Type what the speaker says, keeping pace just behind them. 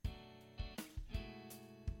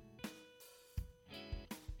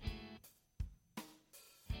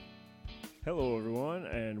Hello, everyone,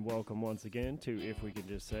 and welcome once again to If We Can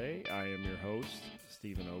Just Say. I am your host,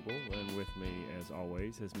 Stephen Ogle, and with me, as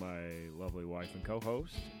always, is my lovely wife and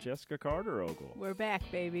co-host, Jessica Carter Ogle. We're back,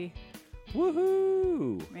 baby.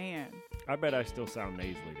 Woohoo! Man. I bet I still sound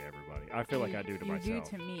nasally to everybody. I feel like I do to myself. You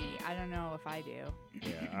do to me. I don't know if I do.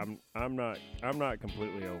 Yeah, I'm not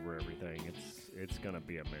completely over everything. It's gonna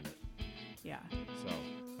be a minute. Yeah. So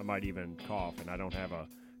I might even cough, and I don't have a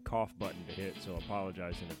cough button to hit, so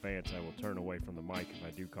apologize in advance. I will turn away from the mic if I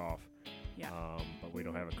do cough. Yeah. But we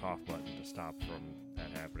don't have a cough button to stop from that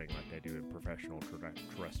happening like they do in professional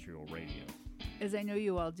terrestrial radio. As I know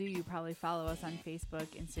you all do, you probably follow us on Facebook,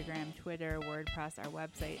 Instagram, Twitter, WordPress, our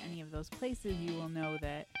website, any of those places. You will know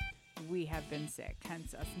that we have been sick,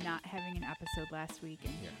 hence us not having an episode last week,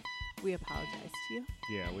 and we apologize to you.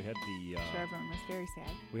 Yeah, we had the... I'm sure everyone was very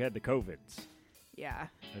sad. We had the COVIDs. Yeah.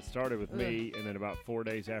 It started with me, and then about 4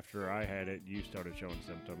 days after I had it, you started showing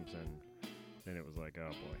symptoms, and then it was like, oh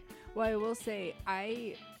boy. Well, I will say,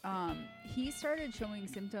 he started showing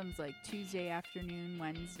symptoms like Tuesday afternoon,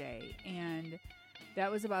 Wednesday, and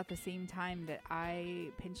that was about the same time that I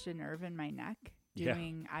pinched a nerve in my neck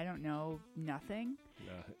doing, I don't know, nothing.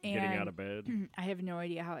 Getting out of bed. I have no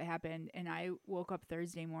idea how it happened, and I woke up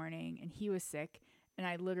Thursday morning, and he was sick, and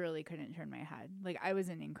I literally couldn't turn my head. Like, I was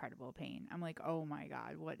in incredible pain. I'm like, oh my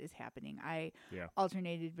God, what is happening? I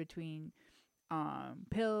alternated between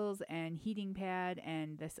pills and heating pad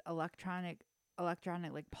and this electronic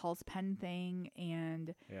like pulse pen thing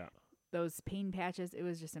and those pain patches. It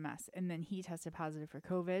was just a mess. And then he tested positive for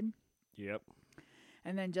COVID. Yep.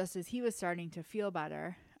 And then just as he was starting to feel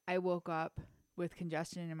better, I woke up with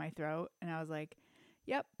congestion in my throat, and I was like,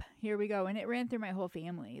 yep, here we go. And it ran through my whole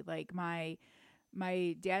family. Like my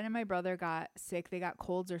dad and my brother got sick. They got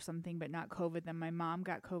colds or something, but not COVID. Then my mom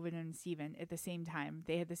got COVID and Steven at the same time.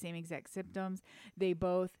 They had the same exact symptoms. They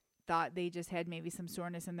both thought they just had maybe some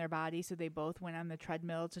soreness in their body, so they both went on the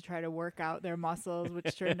treadmill to try to work out their muscles,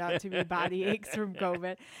 which turned out to be body aches from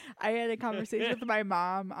COVID. I had a conversation with my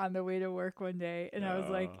mom on the way to work one day, and I was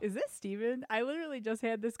like, is this Steven? I literally just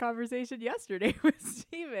had this conversation yesterday with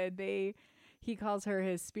Steven. He calls her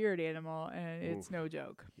his spirit animal, and it's no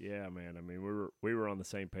joke. Yeah, man. I mean, we were on the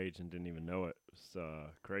same page and didn't even know it. It's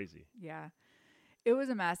crazy. Yeah. It was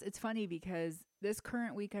a mess. It's funny because this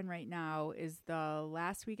current weekend right now is the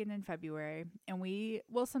last weekend in February, and we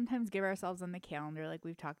will sometimes give ourselves on the calendar, like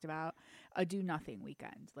we've talked about, a do nothing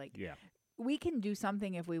weekend. Like, we can do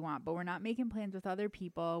something if we want, but we're not making plans with other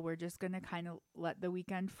people. We're just going to kind of let the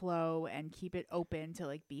weekend flow and keep it open to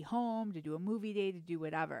like be home, to do a movie day, to do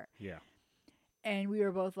whatever. Yeah. And we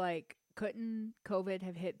were both like, couldn't COVID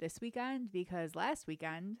have hit this weekend? Because last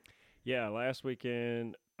weekend... Yeah, last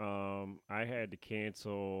weekend, I had to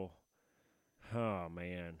cancel... Oh,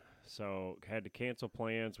 man. So, had to cancel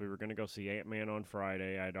plans. We were going to go see Ant-Man on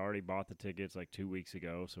Friday. I'd already bought the tickets like 2 weeks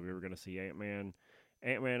ago. So, we were going to see Ant-Man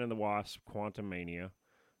and the Wasp, Quantumania.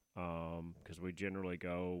 Because we generally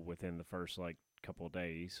go within the first, like, couple of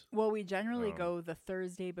days. Well, we generally go the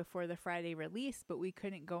Thursday before the Friday release, but we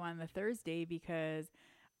couldn't go on the Thursday because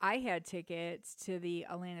I had tickets to the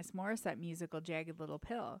Alanis Morissette musical Jagged Little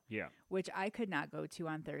Pill. Yeah. Which I could not go to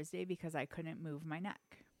on Thursday because I couldn't move my neck.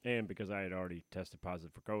 And because I had already tested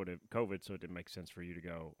positive for COVID, so it didn't make sense for you to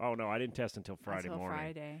go, oh, no, I didn't test until Friday morning.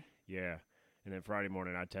 Friday. Yeah. And then Friday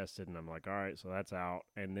morning I tested, and I'm like, all right, so that's out.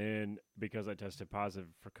 And then because I tested positive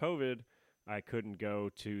for COVID, I couldn't go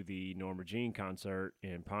to the Norma Jean concert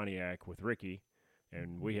in Pontiac with Ricky,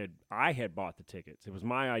 and I had bought the tickets. It was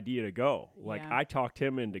my idea to go. Like, I talked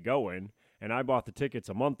him into going, and I bought the tickets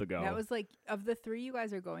a month ago. That was like, of the three you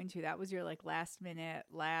guys are going to, that was your like last minute,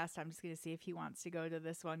 I'm just going to see if he wants to go to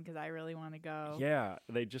this one because I really want to go. Yeah,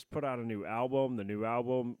 they just put out a new album. The new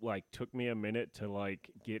album like took me a minute to like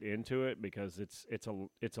get into it because it's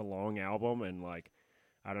a long album, and like,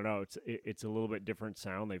 I don't know. It's a little bit different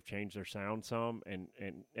sound. They've changed their sound some, and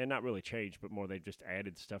not really changed, but more they've just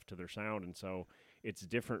added stuff to their sound, and so it's a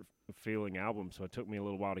different feeling album. So it took me a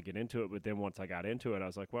little while to get into it, but then once I got into it, I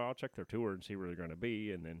was like, well, I'll check their tour and see where they're going to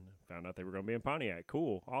be, and then found out they were going to be in Pontiac.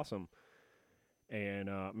 Cool, awesome. And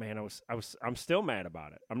man, I'm still mad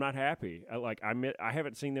about it. I'm not happy. I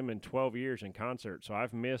haven't seen them in 12 years in concert, so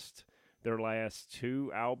I've missed their last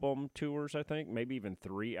 2 album tours, I think, maybe even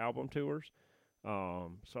 3 album tours.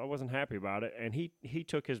 So I wasn't happy about it, and he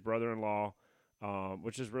took his brother-in-law,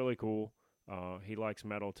 which is really cool. He likes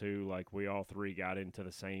metal too. Like, we all 3 got into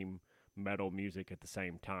the same metal music at the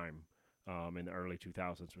same time, in the early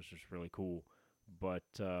 2000s, which is really cool. But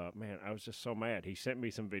man, I was just so mad. He sent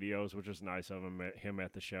me some videos, which was nice of him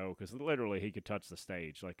at the show, because literally he could touch the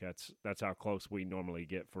stage. Like that's how close we normally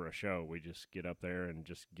get for a show. We just get up there and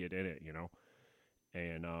just get in it, you know.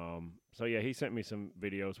 And so yeah, he sent me some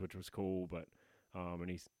videos, which was cool. But and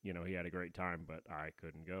he had a great time, but I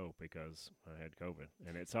couldn't go because I had COVID,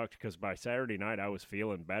 and it sucked because by Saturday night I was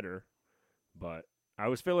feeling better, but I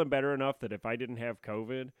was feeling better enough that if I didn't have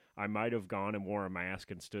COVID, I might have gone and wore a mask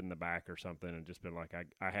and stood in the back or something and just been like,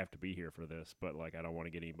 I have to be here for this, but like I don't want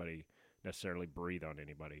to get anybody necessarily breathe on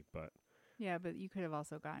anybody, but Yeah, but you could have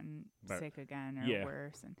also gotten sick again or yeah.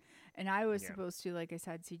 worse. And I was supposed to, like I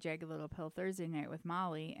said, see Jagged Little Pill Thursday night with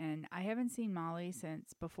Molly, and I haven't seen Molly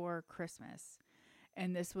since before Christmas.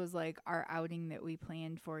 And this was like our outing that we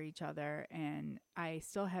planned for each other, and I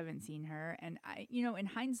still haven't seen her. And in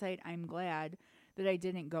hindsight, I'm glad that I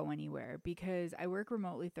didn't go anywhere because I work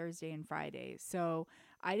remotely Thursday and Friday. So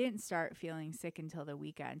I didn't start feeling sick until the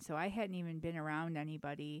weekend. So I hadn't even been around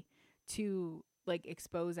anybody to like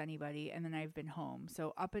expose anybody, and then I've been home.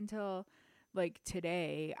 So up until like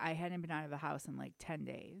today, I hadn't been out of the house in like 10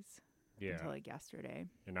 days. Yeah. Until like yesterday.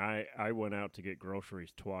 And I went out to get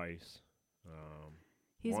groceries twice.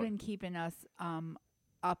 He's been keeping us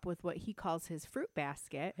up with what he calls his fruit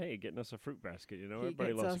basket. Hey, getting us a fruit basket. You know, he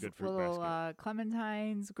everybody loves a good fruit little, basket.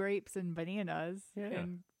 Clementines, grapes, and bananas. Yeah.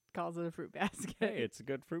 And calls it a fruit basket. Hey, it's a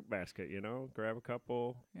good fruit basket, you know. Grab a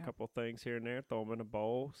couple things here and there, throw them in a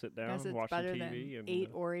bowl, sit down, watch some TV. Than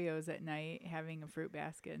 8 Oreos at night, having a fruit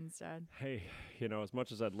basket instead. Hey, as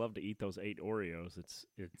much as I'd love to eat those 8 Oreos, it's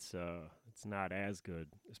not as good,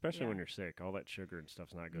 especially when you're sick. All that sugar and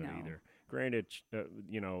stuff's not good either. Granted,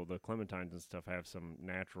 the clementines and stuff have some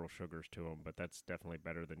natural sugars to them, but that's definitely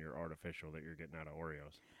better than your artificial that you're getting out of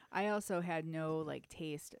Oreos. I also had no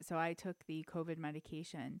taste, so I took the COVID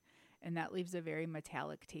medication, and that leaves a very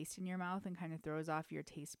metallic taste in your mouth and kind of throws off your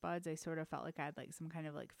taste buds. I sort of felt like I had some kind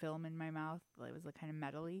of film in my mouth. It was kind of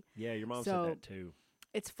metally. Yeah, your mom said that too.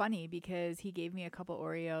 It's funny because he gave me a couple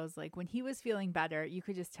Oreos. When he was feeling better, you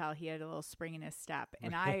could just tell he had a little spring in his step.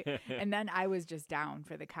 And and then I was just down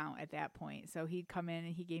for the count at that point. So he'd come in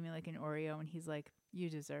and he gave me an Oreo, and he's like, "You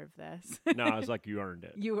deserve this." No, I was like, "You earned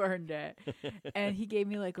it." You earned it. And he gave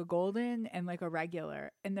me a golden and a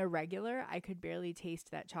regular. And the regular, I could barely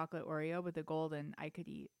taste that chocolate Oreo, but the golden I could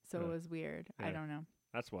eat. So it was weird. Yeah. I don't know.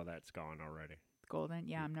 That's why that's gone already. Golden.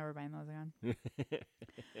 Yeah, I'm never buying those again.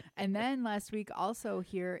 And then last week, also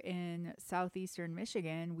here in southeastern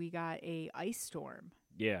Michigan, we got a ice storm.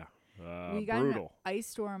 Yeah, we got brutal an ice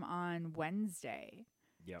storm on Wednesday.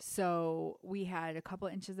 Yep. So we had a couple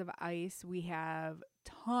inches of ice. We have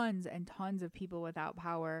tons and tons of people without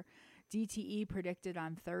power. DTE predicted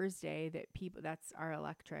on Thursday that that's our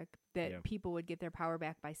electric, that people would get their power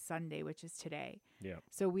back by Sunday, which is today. Yeah.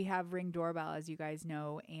 So we have Ring Doorbell, as you guys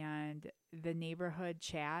know, and the neighborhood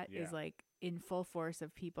chat is in full force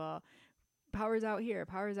of people. Power's out here.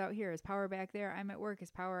 Power's out here. Is power back there? I'm at work.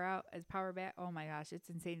 Is power out? Is power back? Oh my gosh, it's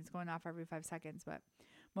insane. It's going off every 5 seconds, but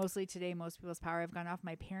mostly today, most people's power have gone off.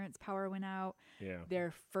 My parents' power went out. Yeah.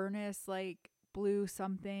 Their furnace blew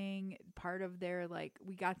something. Part of their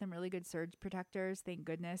we got them really good surge protectors, thank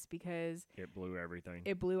goodness, because it blew everything.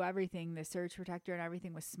 The surge protector and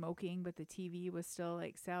everything was smoking, but the TV was still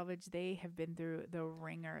salvaged. They have been through the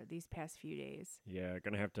ringer these past few days. Yeah,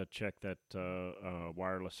 gonna have to check that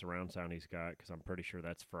wireless surround sound he's got, because I'm pretty sure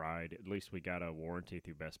that's fried. At least we got a warranty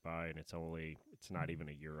through Best Buy, and it's not even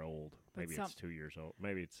a year old. Maybe it's 2 years old.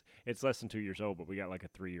 Maybe it's less than 2 years old, but we got a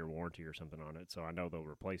 3-year warranty or something on it. So I know they'll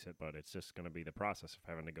replace it, but it's just going to be the process of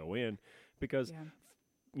having to go in because,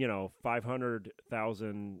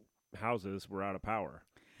 500,000 houses were out of power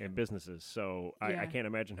and businesses. So I can't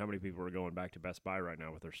imagine how many people are going back to Best Buy right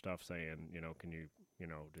now with their stuff saying, can you,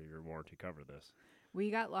 do your warranty cover this?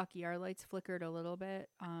 We got lucky. Our lights flickered a little bit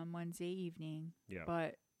Wednesday evening,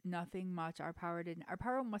 but nothing much. Our power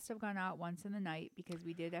must have gone out once in the night because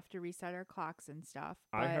we did have to reset our clocks and stuff.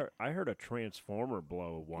 I heard a transformer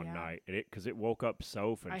blow one night because it woke up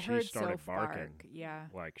Soph and she started barking. Yeah,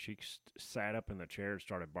 she sat up in the chair and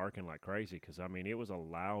started barking like crazy because it was a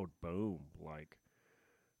loud boom,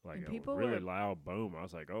 a really loud boom. I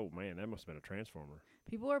was like, oh man, that must have been a transformer.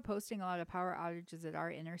 People were posting a lot of power outages at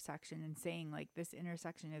our intersection and saying this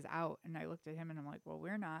intersection is out. And I looked at him and I'm like, well,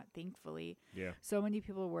 we're not, thankfully. Yeah. So many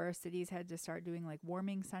people were. Cities had to start doing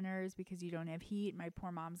warming centers because you don't have heat. My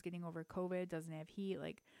poor mom's getting over COVID, doesn't have heat.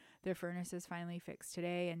 Their furnace is finally fixed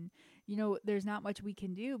today. And, there's not much we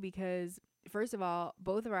can do because, first of all,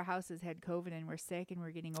 both of our houses had COVID and we're sick and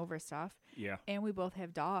we're getting over stuff. Yeah. And we both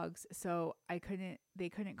have dogs. So they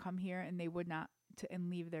couldn't come here and they would not and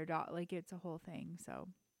leave their dog. It's a whole thing. So.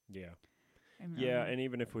 Yeah. Yeah, and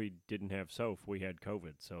even if we didn't have Soph, we had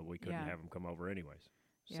COVID, so we couldn't have them come over anyways.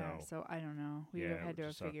 Yeah, so I don't know. We would have had to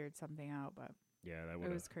have figured something out, but yeah,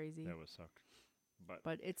 it was crazy. That would suck.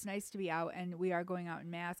 But it's nice to be out, and we are going out in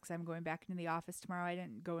masks. I'm going back into the office tomorrow. I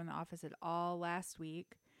didn't go in the office at all last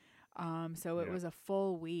week, so it was a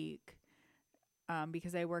full week.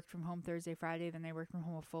 Because I worked from home Thursday, Friday, then I worked from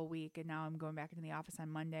home a full week, and now I'm going back into the office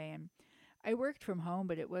on Monday. And I worked from home,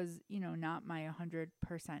 but it was, not my 100%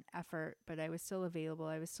 effort, but I was still available.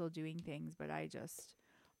 I was still doing things, but I just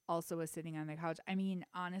also was sitting on the couch. I mean,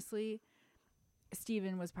 honestly,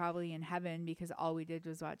 Steven was probably in heaven because all we did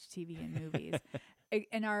was watch TV and movies.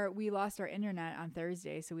 And we lost our internet on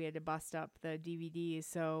Thursday, so we had to bust up the DVDs.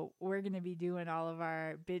 So we're going to be doing all of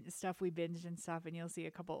our stuff we binged and stuff, and you'll see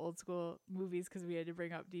a couple old school movies because we had to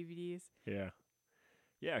bring up DVDs. Yeah.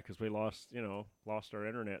 Yeah, because we lost our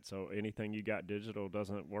internet, so anything you got digital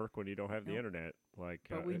doesn't work when you don't have the internet.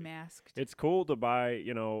 But we masked. It's cool to buy,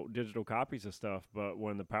 digital copies of stuff, but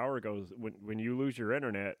when the power goes, when you lose your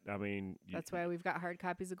internet, I mean... That's why we've got hard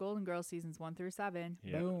copies of Golden Girls seasons 1 through 7.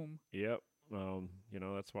 Yep. Boom. Yep.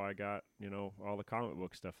 That's why I got, all the comic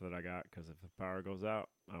book stuff that I got, because if the power goes out,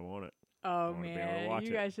 I want it. Oh, man.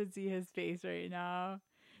 You guys should see his face right now.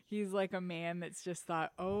 He's like a man that's just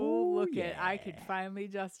thought, I could finally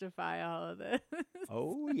justify all of this.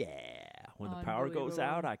 Oh, yeah. When the power goes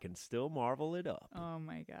out, I can still marvel it up. Oh,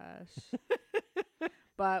 my gosh.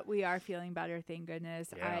 But we are feeling better, thank goodness.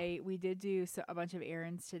 Yeah. We did do a bunch of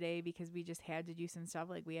errands today because we just had to do some stuff.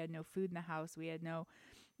 Like we had no food in the house. We had no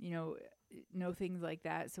things like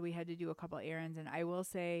that. So we had to do a couple errands. And I will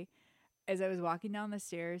say, as I was walking down the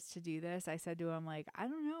stairs to do this, I said to him, like, I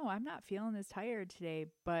don't know, I'm not feeling as tired today.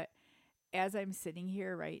 But as I'm sitting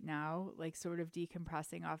here right now, like sort of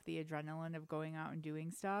decompressing off the adrenaline of going out and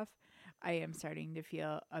doing stuff, I am starting to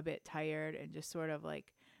feel a bit tired and just sort of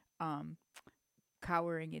like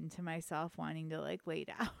cowering into myself, wanting to like lay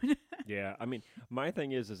down. Yeah, I mean, my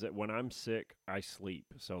thing is that when I'm sick, I sleep.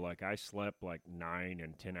 So like I slept like 9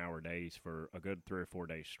 and 10-hour days for a good 3 or 4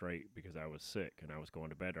 days straight because I was sick and I was going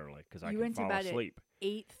to bed early because I could fall asleep. You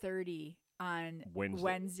went to bed at 8:30 on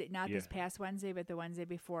Wednesday, not this past Wednesday, but the Wednesday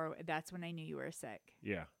before. That's when I knew you were sick.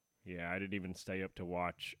 Yeah. Yeah, I didn't even stay up to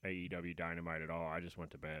watch AEW Dynamite at all. I just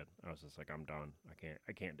went to bed. I was just like, I'm done.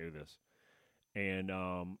 I can't do this. And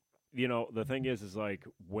the thing is like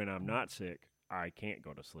when I'm not sick, I can't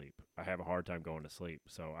go to sleep. I have a hard time going to sleep.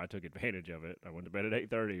 So I took advantage of it. I went to bed at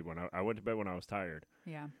 8:30 when I went to bed when I was tired.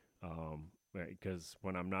 Yeah. Because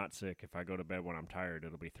when I'm not sick, if I go to bed when I'm tired,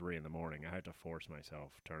 it'll be 3 a.m. I have to force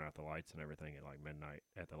myself, turn out the lights and everything at like midnight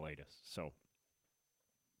at the latest. So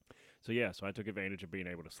I took advantage of being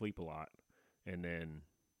able to sleep a lot. And then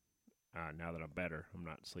now that I'm better, I'm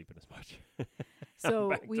not sleeping as much. So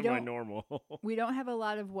back to my normal. We don't have a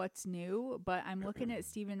lot of what's new, but I'm looking at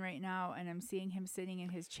Steven right now and I'm seeing him sitting in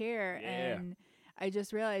his chair. Yeah. And I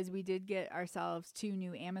just realized we did get ourselves 2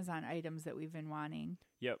 new Amazon items that we've been wanting.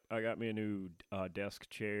 Yep, I got me a new desk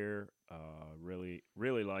chair. Really,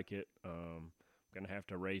 really like it. Gonna have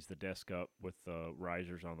to raise the desk up with the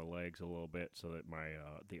risers on the legs a little bit so that my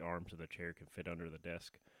the arms of the chair can fit under the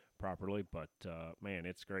desk properly. But man,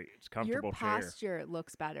 it's great. It's comfortable. Your posture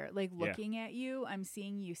looks better. Like looking at you, I'm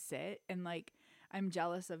seeing you sit, and like I'm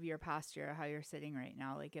jealous of your posture, how you're sitting right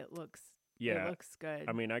now. Like it looks. Yeah, it looks good.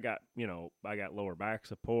 I mean, I got lower back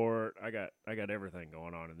support. I got everything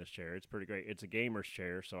going on in this chair. It's pretty great. It's a gamer's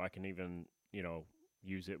chair, so I can even,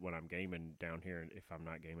 use it when I'm gaming down here if I'm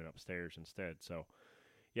not gaming upstairs instead. So,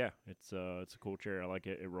 yeah, it's a cool chair. I like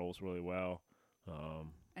it. It rolls really well.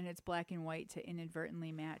 And it's black and white to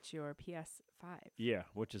inadvertently match your PS5. Yeah,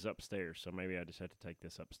 which is upstairs. So maybe I just have to take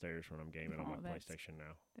this upstairs when I'm gaming on my PlayStation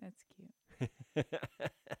now. That's cute.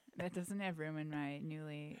 That doesn't have room in my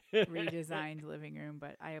newly redesigned living room,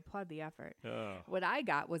 but I applaud the effort. Oh. What I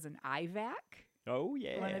got was an iVac. Oh,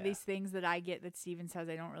 yeah. One of these things that I get that Steven says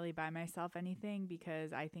I don't really buy myself anything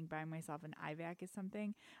because I think buying myself an iVac is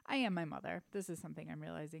something. I am my mother. This is something I'm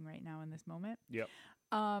realizing right now in this moment. Yep.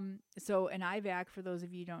 So an iVac, for those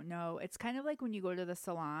of you who don't know, it's kind of like when you go to the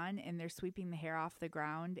salon and they're sweeping the hair off the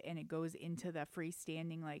ground and it goes into the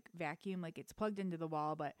freestanding like vacuum, like it's plugged into the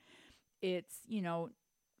wall, but it's,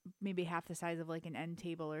 maybe half the size of like an end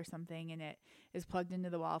table or something, and it is plugged into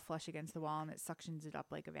the wall, flush against the wall, and it suctions it up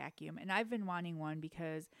like a vacuum. And I've been wanting one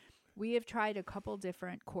because we have tried a couple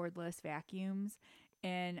different cordless vacuums,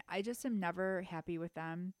 and I just am never happy with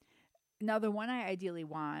them. Now, the one I ideally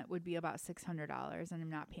want would be about $600, and I'm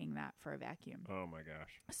not paying that for a vacuum. Oh, my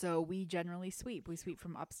gosh. So we generally sweep. We sweep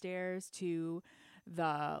from upstairs to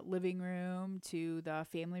the living room to the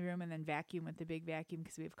family room and then vacuum with the big vacuum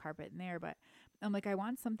because we have carpet in there. But I'm like, I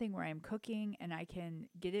want something where I'm cooking and I can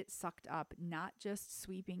get it sucked up, not just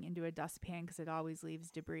sweeping into a dustpan because it always leaves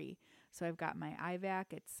debris. So I've got my IVAC.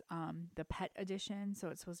 It's the pet edition, so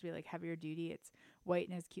it's supposed to be like heavier duty. It's white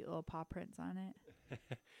and has cute little paw prints on it.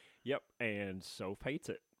 Yep, and Soph hates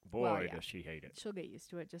it. Boy, Well, yeah. does she hate it. She'll get used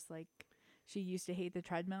to it, just like she used to hate the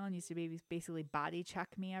treadmill and used to basically body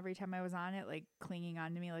check me every time I was on it, like clinging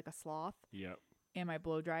onto me like a sloth. Yep. And my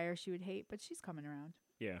blow dryer she would hate, but she's coming around.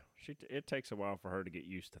 Yeah, it takes a while for her to get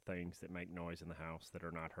used to things that make noise in the house that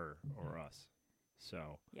are not her or us.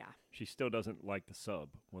 So yeah, she still doesn't like the sub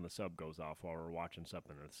when the sub goes off while we're watching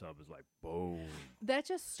something and the sub is like boom. That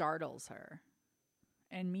just startles her,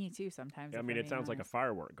 and me too sometimes. I mean, it sounds like a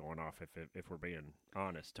firework going off if we're being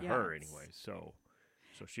honest to her anyway. So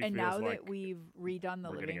she and feels now like that we've redone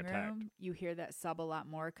the living attacked. room, you hear that sub a lot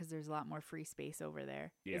more because there's a lot more free space over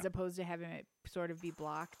there, Yeah. as opposed to having it sort of be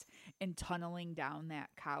blocked and tunneling down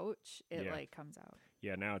that couch. It like comes out.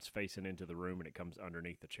 Yeah, now it's facing into the room and it comes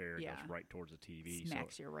underneath the chair and Yeah. goes right towards the TV.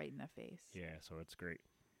 Smacks you right in the face. Yeah, so it's great.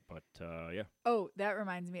 But yeah. Oh, that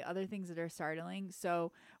reminds me, other things that are startling.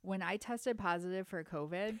 So when I tested positive for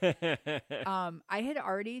COVID, I had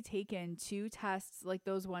already taken 2 tests, like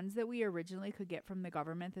those ones that we originally could get from the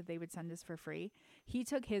government that they would send us for free. He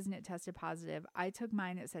took his and it tested positive. I took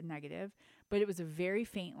mine, it said negative, but it was a very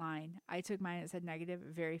faint line. I took mine, it said negative,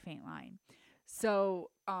 very faint line.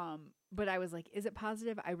 So, but I was like, is it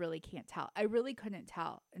positive? I really can't tell. I really couldn't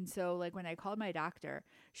tell. And so like when I called my doctor,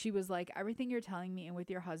 she was like, everything you're telling me and with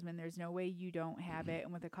your husband, there's no way you don't have it.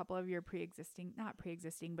 And with a couple of your not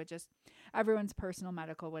pre-existing, but just everyone's personal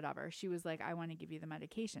medical, whatever. She was like, I want to give you the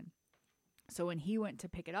medication. So when he went to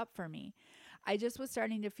pick it up for me, I just was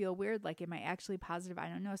starting to feel weird. Like, am I actually positive? I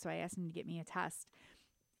don't know. So I asked him to get me a test.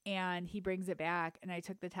 And he brings it back, and I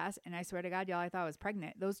took the test, and I swear to God, y'all, I thought I was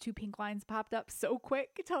pregnant. Those 2 pink lines popped up so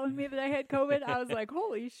quick telling me that I had COVID. I was like,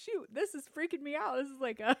 holy shoot, this is freaking me out. This is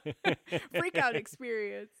like a freak out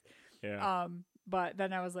experience. Yeah. But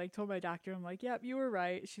then I was like, told my doctor, I'm like, yep, you were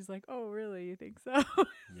right. She's like, oh, really? You think so?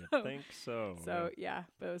 You think so? So, yeah,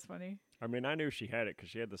 but it was funny. I mean, I knew she had it because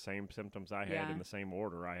she had the same symptoms I had in the same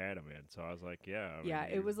order I had them in. So I was like, yeah. I mean,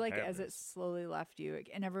 it was like as this. it slowly left you.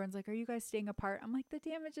 And everyone's like, are you guys staying apart? I'm like, the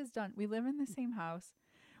damage is done. We live in the same house.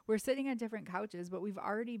 We're sitting on different couches, but we've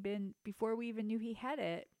already been, before we even knew he had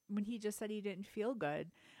it, when he just said he didn't feel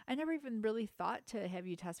good, I never even really thought to have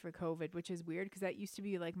you test for COVID, which is weird because that used to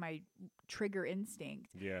be like my trigger instinct.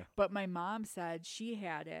 Yeah. But my mom said she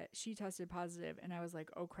had it. She tested positive, and I was like,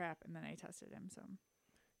 oh, crap. And then I tested him. So.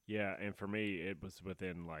 Yeah, and for me, it was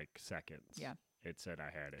within like seconds. Yeah. It said I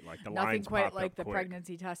had it. Like the Nothing lines quite popped like up the quick.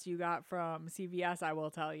 pregnancy test you got from CVS, I will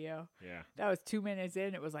tell you. Yeah. That was 2 minutes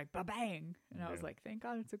in. It was like, ba-bang. And I was like, thank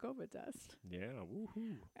God it's a COVID test. Yeah.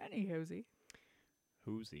 Woohoo. Anywho.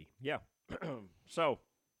 Whoozy. Yeah. So,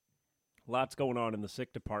 lots going on in the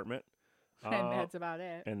sick department. And that's about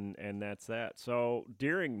it. And that's that. So,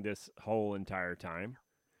 during this whole entire time,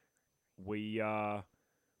 we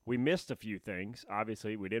missed a few things.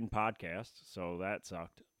 Obviously, we didn't podcast, so that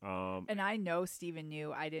sucked. And I know Steven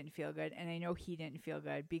knew I didn't feel good, and I know he didn't feel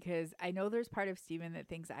good because I know there's part of Steven that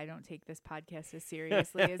thinks I don't take this podcast as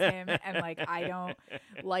seriously as him, and like I don't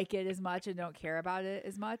like it as much and don't care about it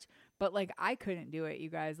as much. But like I couldn't do it, you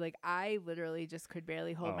guys. Like I literally just could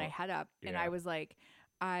barely hold my head up, and I was like,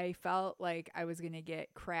 I felt like I was gonna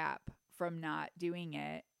get crap from not doing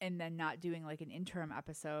it, and then not doing like an interim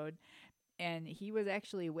episode. And he was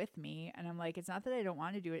actually with me, and I'm like, it's not that I don't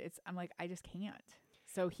want to do it. I'm like, I just can't.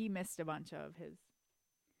 So he missed a bunch of his.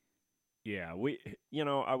 Yeah, I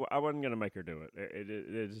wasn't going to make her do it.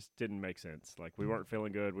 It just didn't make sense. Like, we weren't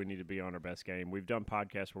feeling good. We need to be on our best game. We've done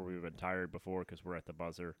podcasts where we've been tired before because we're at the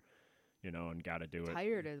buzzer, and got to do it.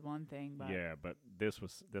 Tired is one thing, but. Yeah, but this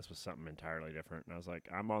was something entirely different. And I was like,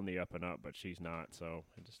 I'm on the up and up, but she's not. So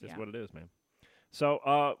it just is what it is, man.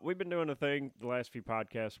 So we've been doing a thing the last few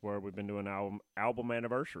podcasts where we've been doing album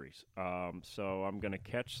anniversaries. So I'm going to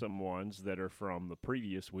catch some ones that are from the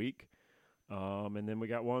previous week, and then we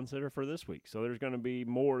got ones that are for this week. So there's going to be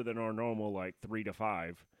more than our normal, like 3 to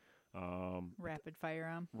 5. Rapid fire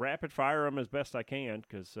them. Rapid fire them as best I can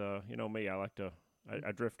because, me, I like to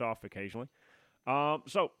I drift off occasionally.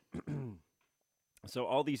 So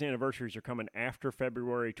all these anniversaries are coming after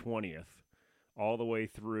February 20th all the way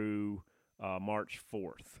through March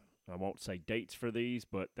 4th. I won't say dates for these,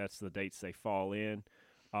 but that's the dates they fall in.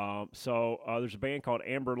 So there's a band called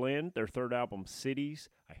Amber Lynn, their third album, Cities.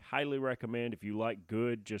 I highly recommend if you like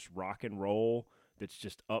good, just rock and roll, that's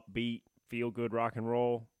just upbeat, feel-good rock and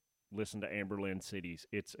roll, listen to Amber Lynn Cities.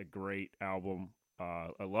 It's a great album.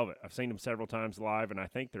 I love it. I've seen them several times live, and I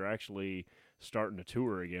think they're actually starting to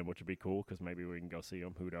tour again, which would be cool because maybe we can go see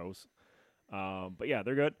them. Who knows? But yeah,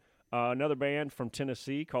 they're good. Another band from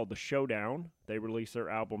Tennessee called The Showdown. They released their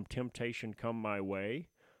album Temptation Come My Way.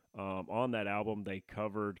 On that album, they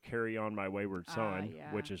covered Carry On My Wayward Son,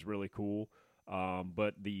 which is really cool.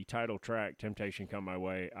 But the title track, Temptation Come My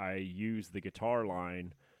Way, I use the guitar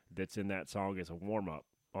line that's in that song as a warm-up.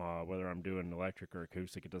 Whether I'm doing electric or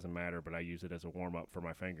acoustic, it doesn't matter, but I use it as a warm-up for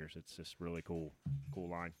my fingers. It's just really cool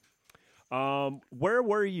line. Where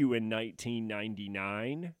were you in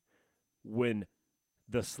 1999 when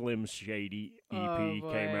the Slim Shady EP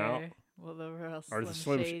came out? Well, the real Or the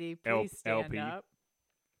Slim Shady, please stand LP. up.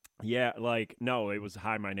 Yeah, no, it was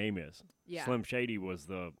Hi, My Name Is. Yeah. Slim Shady was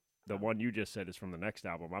the one you just said is from the next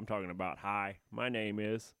album. I'm talking about Hi, My Name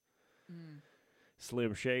Is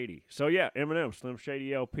Slim Shady. So yeah, Eminem, Slim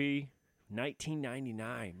Shady LP,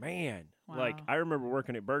 1999. Man, Wow. I remember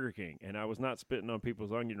working at Burger King, and I was not spitting on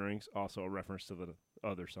people's onion rings, also a reference to the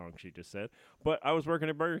other song she just said. But I was working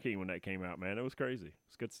at Burger King when that came out, man. It was crazy.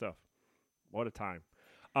 It's good stuff. What a time.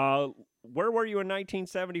 Where were you in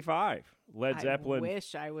 1975? Led Zeppelin. I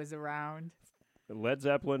wish I was around. Led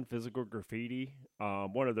Zeppelin, Physical Graffiti,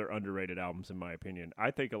 one of their underrated albums in my opinion.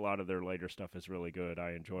 I think a lot of their later stuff is really good.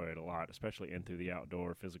 I enjoy it a lot, especially In Through the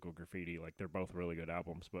Outdoor, Physical Graffiti. They're both really good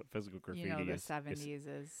albums, but Physical Graffiti the 70s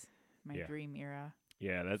is my dream era.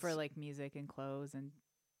 Yeah, that's for music and clothes and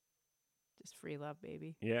just free love,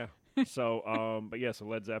 baby. Yeah. So, so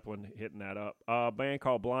Led Zeppelin hitting that up. A band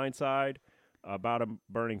called Blindside. About a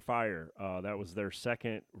Burning Fire. That was their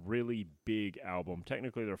second really big album.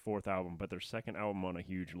 Technically their fourth album, but their second album on a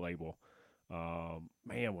huge label.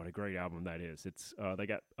 Man, what a great album that is. It's they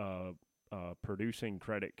got producing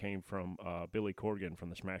credit came from Billy Corgan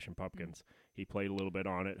from the Smashing Pumpkins. He played a little bit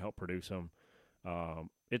on it, helped produce them.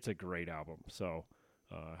 It's a great album, so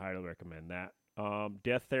highly recommend that.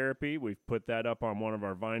 Death Therapy, we've put that up on one of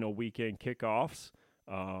our vinyl weekend kickoffs.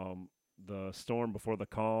 The Storm Before the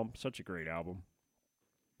Calm, such a great album.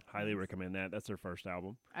 Highly recommend that. That's their first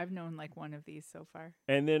album. I've known one of these so far.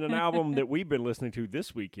 And then an album that we've been listening to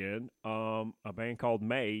this weekend, a band called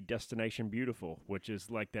May, Destination Beautiful, which is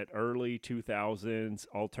that early 2000s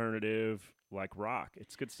alternative rock.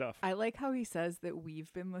 It's good stuff. I like how he says that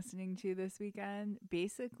we've been listening to this weekend.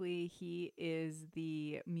 Basically, he is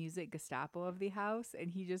the music Gestapo of the house,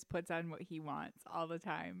 and he just puts on what he wants all the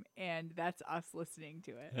time, and that's us listening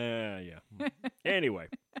to it. Yeah. Anyway.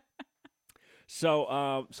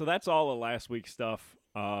 So that's all of last week's stuff.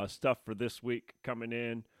 Stuff for this week coming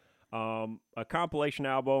in. A compilation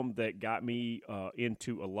album that got me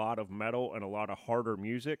into a lot of metal and a lot of harder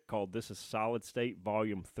music called This Is Solid State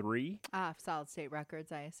Volume 3. Solid State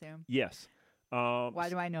Records, I assume. Yes. Why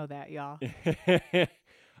do I know that, y'all?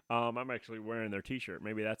 I'm actually wearing their T-shirt.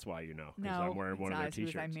 Maybe that's why you know. No, I'm wearing one of their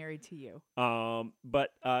T-shirts. I'm married to you.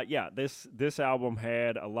 This album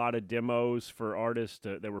had a lot of demos for artists.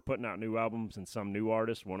 They were putting out new albums and some new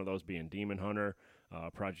artists, one of those being Demon Hunter.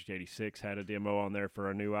 Project 86 had a demo on there for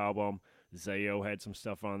a new album. Zayo had some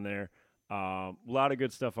stuff on there. A lot of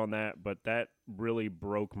good stuff on that, but that really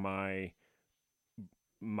broke my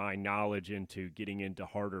knowledge into getting into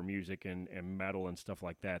harder music and metal and stuff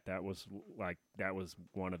like that. That was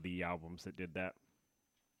one of the albums that did that.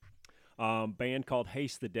 Band called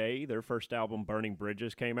Haste the Day. Their first album, Burning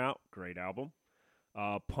Bridges, came out. Great album.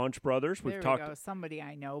 Punch Brothers. There we go. Somebody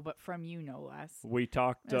I know, but from you no less. We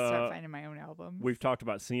talked. Start finding my own albums. We've talked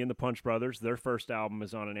about seeing the Punch Brothers. Their first album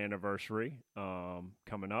is on an anniversary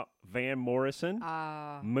coming up. Van Morrison,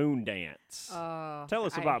 Moon Dance. Tell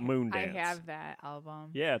us about Moon Dance. I have that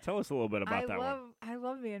album. Yeah, tell us a little bit about that one. I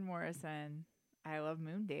love Van Morrison. I love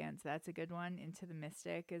Moon Dance. That's a good one. Into the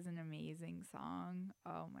Mystic is an amazing song.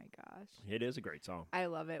 Oh my gosh. It is a great song. I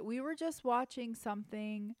love it. We were just watching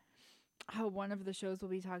something. One of the shows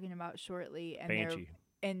we'll be talking about shortly,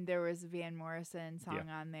 and there was a Van Morrison song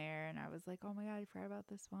on there, and I was like, "Oh my god, I forgot about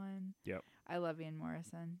this one." Yep, I love Van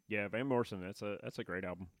Morrison. Yeah, Van Morrison. That's a great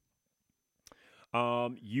album.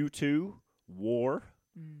 U2, War.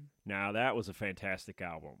 Now that was a fantastic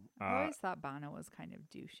album. I always thought Bono was kind of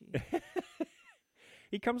douchey.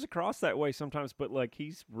 He comes across that way sometimes, but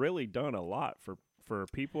he's really done a lot for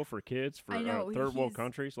people, for kids, for third world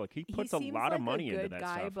countries. He puts a lot of money into that stuff. He seems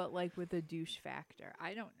like a good guy, but with a douche factor.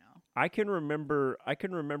 I don't know. I can remember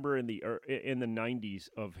in the 90s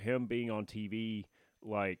of him being on TV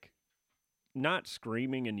not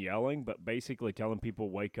screaming and yelling, but basically telling people,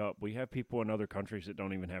 wake up. We have people in other countries that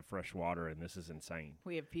don't even have fresh water, and this is insane.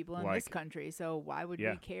 We have people in this country, so why would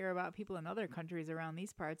we care about people in other countries around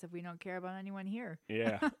these parts if we don't care about anyone here?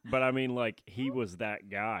 Yeah, but I mean, like, he was that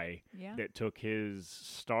guy that took his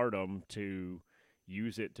stardom to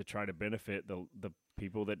use it to try to benefit the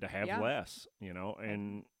people that have less, you know,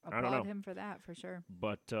 and I don't know. Applaud him for that, for sure.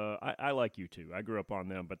 But I like U2. I grew up on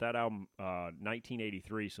them. But that album,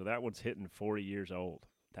 1983, so that one's hitting 40 years old.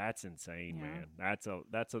 That's insane, man. That's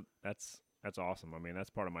awesome. I mean, that's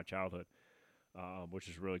part of my childhood, which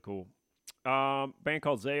is really cool. Band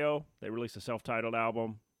called Zayo. They released a self-titled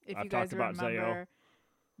album. If I've you guys talked about remember Zayo.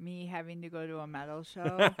 Me having to go to a metal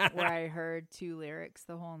show where I heard 2 lyrics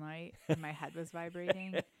the whole night and my head was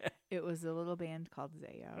vibrating, it was a little band called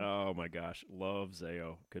Zayo. Oh my gosh, love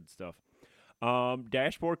Zayo. Good stuff.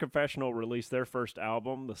 Dashboard Confessional released their first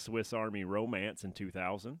album, The Swiss Army Romance, in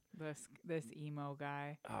 2000. This emo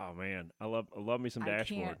guy. Oh man, I love me some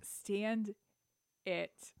Dashboard. I can't stand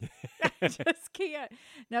it. I just can't.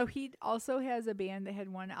 Now, he also has a band that had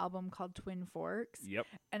one album called Twin Forks. Yep.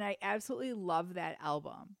 And I absolutely love that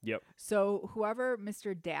album. Yep. So whoever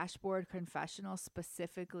Mr. Dashboard Confessional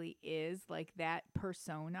specifically is, like that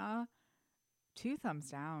persona, 2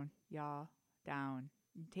 thumbs down, y'all. Down.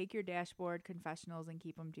 Take your Dashboard Confessionals and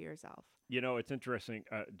keep them to yourself. You know, it's interesting,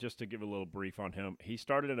 just to give a little brief on him. He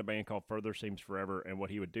started in a band called Further Seems Forever, and what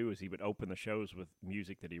he would do is he would open the shows with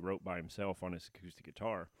music that he wrote by himself on his acoustic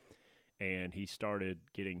guitar, and he started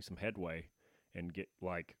getting some headway and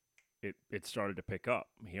it started to pick up.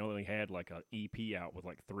 He only had like an EP out with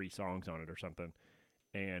like 3 songs on it or something,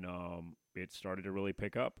 and it started to really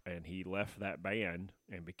pick up, and he left that band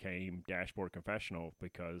and became Dashboard Confessional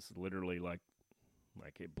because literally like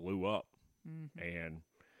it blew up. Mm-hmm. And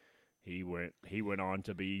he went on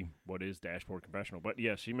to be what is Dashboard Confessional. But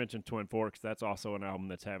yes, she mentioned Twin Forks. That's also an album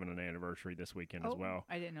that's having an anniversary this weekend as well.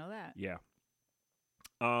 I didn't know that. Yeah.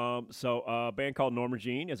 So a band called Norma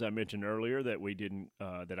Jean, as I mentioned earlier,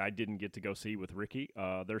 that I didn't get to go see with Ricky.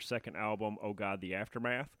 Their second album, Oh God, the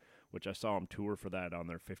Aftermath, which I saw them tour for that on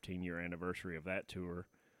their 15-year anniversary of that tour,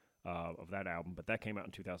 of that album. But that came out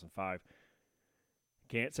in 2005.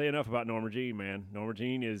 Can't say enough about Norma Jean, man. Norma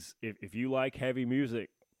Jean is, if you like heavy music,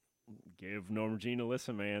 give Norma Jean a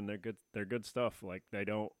listen, man. They're good stuff. Like they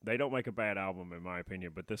don't make a bad album in my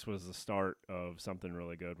opinion, but this was the start of something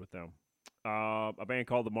really good with them. A band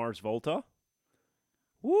called the Mars Volta.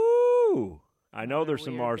 Woo! I know there's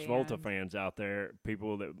some Mars Volta fans out there,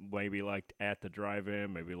 people that maybe liked At the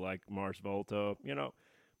Drive-In, maybe like Mars Volta, you know.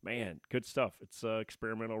 Man, good stuff. It's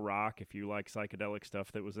experimental rock if you like psychedelic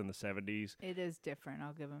stuff that was in the 70s. It is different.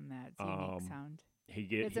 I'll give them that. It's a unique sound.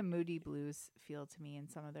 It's a moody blues feel to me in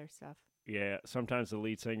some of their stuff. Yeah, sometimes the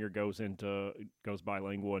lead singer goes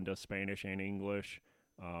bilingual into Spanish and English.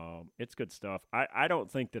 It's good stuff. I don't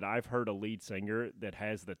think that I've heard a lead singer that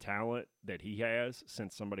has the talent that he has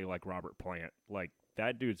since somebody like Robert Plant. Like,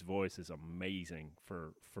 that dude's voice is amazing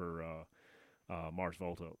for Mars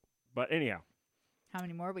Volta. But anyhow. How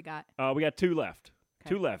many more we got? We got 2 left.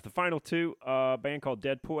 Okay. 2 left. The final 2, a band called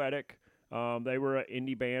Dead Poetic. They were an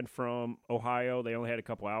indie band from Ohio. They only had a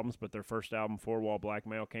couple albums, but their first album, 4 Wall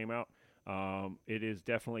Blackmail, came out. It has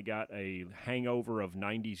definitely got a hangover of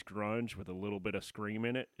 90s grunge with a little bit of scream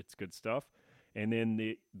in it. It's good stuff. And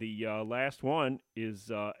then the last one is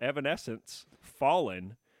Evanescence,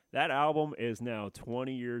 Fallen. That album is now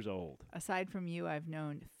 20 years old. Aside from you, I've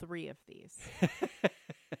known 3 of these.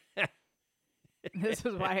 This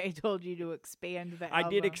is why I told you to expand the album. I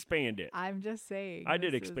did expand it. I'm just saying. I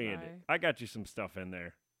did expand it. I got you some stuff in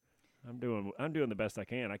there. I'm doing the best I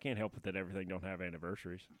can. I can't help it that everything don't have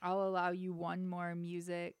anniversaries. I'll allow you one more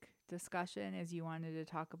music discussion as you wanted to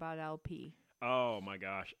talk about LP. Oh my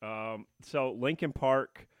gosh. So Linkin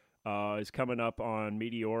Park is coming up on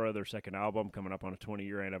Meteora, their second album, coming up on a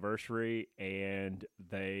 20-year anniversary, and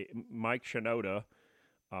Mike Shinoda,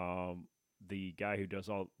 the guy who does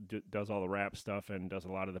all the rap stuff and does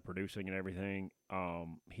a lot of the producing and everything,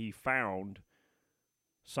 he found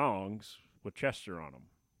songs with Chester on them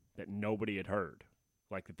that nobody had heard,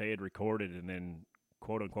 like that they had recorded and then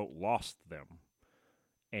quote unquote lost them.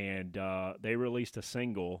 And they released a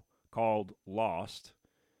single called Lost,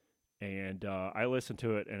 and I listened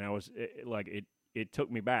to it, and it took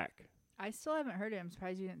me back. I still haven't heard it. I'm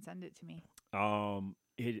surprised you didn't send it to me.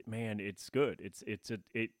 It's good.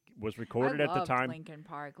 It was recorded at the time. Linkin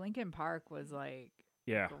Park. Linkin Park was like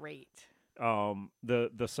great.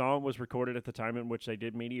 The song was recorded at the time in which they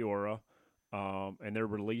did Meteora. And they're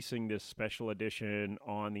releasing this special edition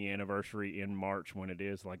on the anniversary in March, when it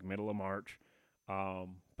is like middle of March.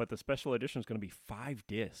 But the special edition is going to be 5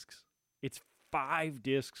 discs. it's 5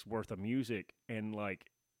 discs worth of music, and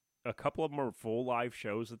like a couple of them are full live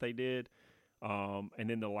shows that they did. And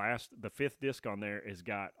then the 5th disc on there has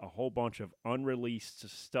got a whole bunch of unreleased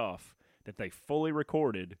stuff that they fully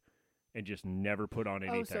recorded and just never put on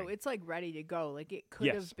anything. Oh, so it's like ready to go. Like it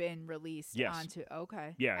could have been released onto.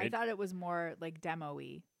 Okay. Yeah. I thought it was more like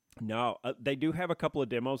demo-y. No, they do have a couple of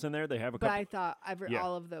demos in there. They have a couple. But I thought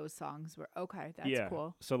all of those songs were okay. That's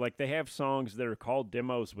cool. So like they have songs that are called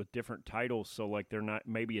demos with different titles. So like they're not.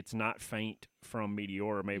 Maybe it's not Faint from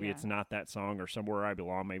Meteora. Maybe it's not that song, or Somewhere I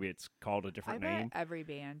Belong. Maybe it's called a different name. Bet every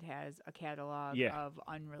band has a catalog of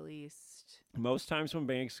unreleased. Most times when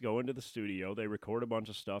bands go into the studio, they record a bunch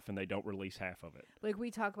of stuff and they don't release half of it. Like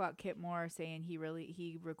we talk about Kip Moore saying he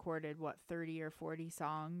recorded 30 or 40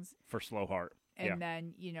 songs for Slow Heart. And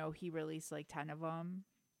then, he released like 10 of them.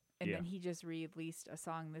 And then he just released a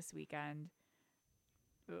song this weekend.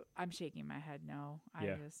 I'm shaking my head no. I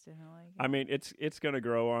just didn't like it. I mean, it's going to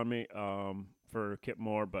grow on me for Kip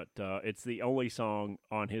Moore, but it's the only song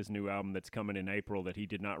on his new album that's coming in April that he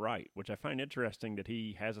did not write, which I find interesting that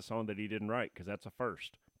he has a song that he didn't write, because that's a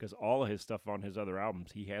first. Because all of his stuff on his other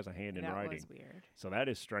albums, he has a hand in writing. That was weird. So that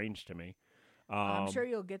is strange to me. I'm sure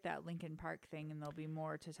you'll get that Linkin Park thing, and there'll be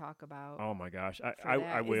more to talk about. Oh my gosh,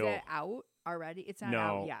 I will. Is it out already? It's not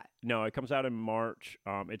out yet. No, it comes out in March.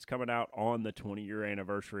 It's coming out on the 20-year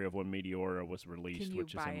anniversary of when Meteora was released,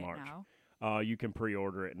 which is in March. Now? You can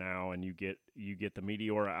pre-order it now, and you get the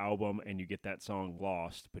Meteora album, and you get that song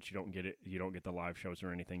Lost, but you don't get it. You don't get the live shows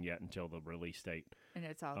or anything yet until the release date. And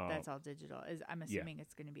it's all that's all digital. I'm assuming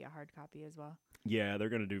it's going to be a hard copy as well. Yeah,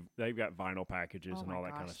 they've got vinyl packages and all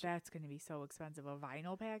that kind of stuff. That's going to be so expensive. A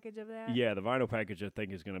vinyl package of that? Yeah, the vinyl package I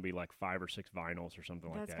think is going to be like 5 or 6 vinyls or something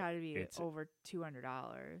like that. That's got to be over $200.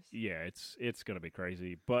 Yeah, it's going to be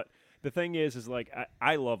crazy. But the thing is like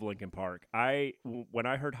I love Linkin Park. When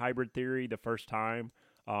I heard Hybrid Theory the first time,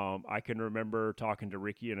 I can remember talking to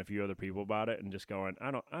Ricky and a few other people about it and just going,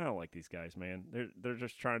 I don't like these guys, man. They're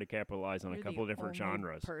just trying to capitalize on a couple of different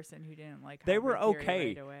genres. Person who didn't like they were okay.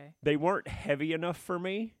 Right away. They weren't heavy enough for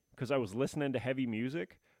me because I was listening to heavy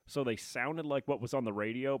music, so they sounded like what was on the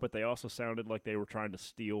radio, but they also sounded like they were trying to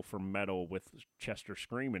steal from metal with Chester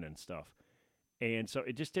screaming and stuff. And so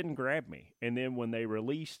it just didn't grab me. And then when they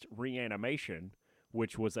released Reanimation,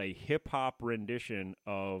 which was a hip-hop rendition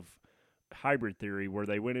of Hybrid Theory, where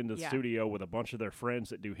they went into the studio with a bunch of their friends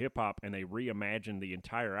that do hip-hop and they reimagined the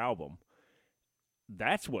entire album,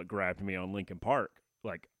 that's what grabbed me on Linkin Park.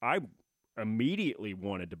 Like, I immediately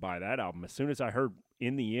wanted to buy that album. As soon as I heard,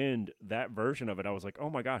 in the end, that version of it, I was like, oh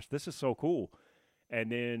my gosh, this is so cool.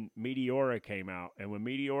 And then Meteora came out. And when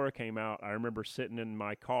Meteora came out, I remember sitting in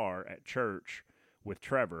my car at church with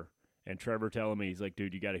Trevor, and Trevor telling me, he's like,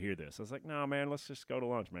 dude, you got to hear this. I was like, no, man, let's just go to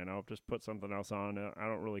lunch, man. I'll just put something else on. I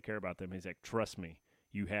don't really care about them. He's like, trust me,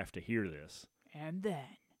 you have to hear this. And then,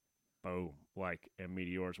 boom, and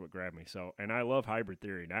Meteora's what grabbed me. So, and I love Hybrid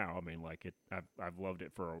Theory now. I mean, I've loved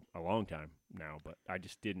it for a long time now, but I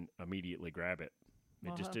just didn't immediately grab it.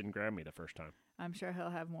 It just didn't grab me the first time. I'm sure he'll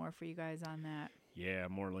have more for you guys on that. Yeah,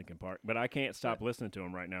 more Linkin Park. But I can't stop listening to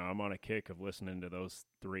him right now. I'm on a kick of listening to those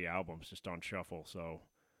 3 albums just on shuffle. So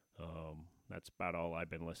that's about all I've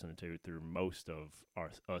been listening to through most of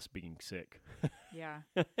us being sick. Yeah.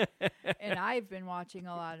 And I've been watching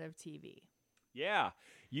a lot of TV. Yeah.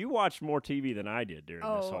 You watched more TV than I did during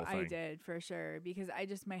this whole thing. I did, for sure. Because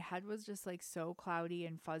my head was just like so cloudy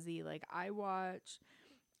and fuzzy. Like I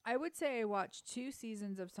would say I watched 2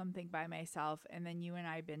 seasons of something by myself, and then you and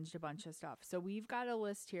I binged a bunch of stuff. So we've got a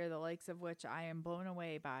list here, the likes of which I am blown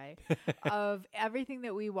away by, of everything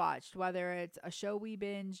that we watched, whether it's a show we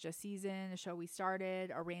binged, a season, a show we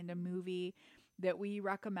started, a random movie that we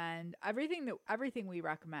recommend, everything we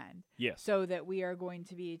recommend. Yes. So that we are going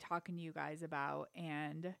to be talking to you guys about.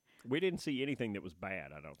 And we didn't see anything that was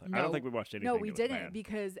bad, I don't think. No, I don't think we watched anything that was bad. No, we didn't, bad.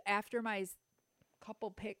 because after my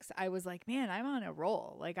couple picks, I was like, man, I'm on a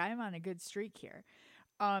roll. Like, I'm on a good streak here.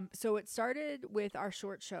 So it started with our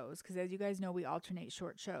short shows, because as you guys know, we alternate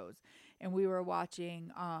short shows, and we were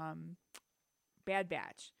watching Bad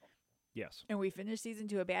Batch. Yes. And we finished season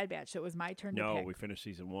 2 of Bad Batch, so it was my turn to pick. No, we finished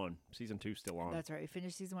season 1. Season 2's still on. That's right. We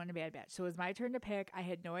finished season 1 of Bad Batch. So it was my turn to pick. I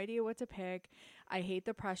had no idea what to pick. I hate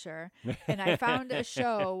the pressure. And I found a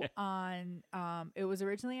show on, it was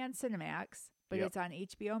originally on Cinemax, but it's on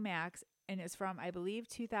HBO Max. And it's from, I believe,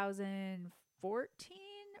 2014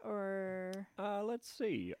 or... let's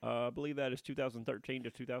see. I believe that is 2013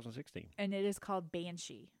 to 2016. And it is called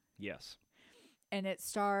Banshee. Yes. and it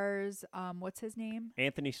stars what's his name?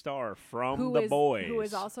 Anthony Starr from The Boys. Who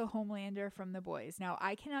is also Homelander from The Boys. Now,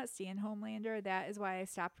 I cannot stand Homelander. That is why I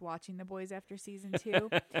stopped watching The Boys after season 2.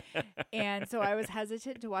 And so I was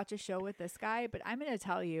hesitant to watch a show with this guy, but I'm going to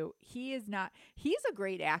tell you, he's a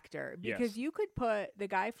great actor, because you could put the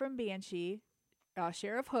guy from Banshee,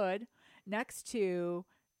 Sheriff Hood, next to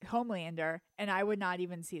Homelander, and I would not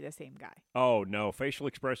even see the same guy. Oh no, facial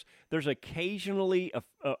expression. There's occasionally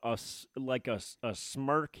a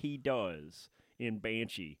smirk he does in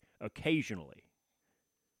Banshee, occasionally,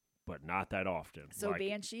 but not that often. So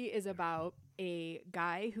Banshee is about a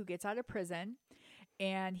guy who gets out of prison,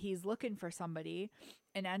 and he's looking for somebody,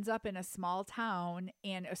 and ends up in a small town,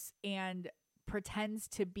 and pretends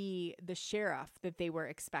to be the sheriff that they were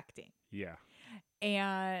expecting. Yeah,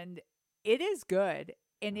 and it is good.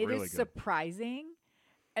 And it really is surprising.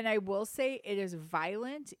 And I will say it is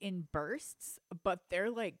violent in bursts, but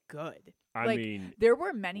they're like good. I mean, there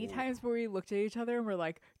were many times where we looked at each other and we're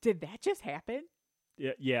like, did that just happen?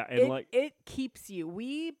 Yeah. And it keeps you.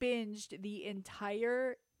 We binged the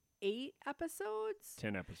entire 8 episodes?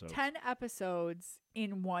 10 episodes. 10 episodes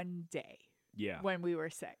in one day. Yeah. When we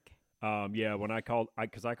were sick. Yeah, when I called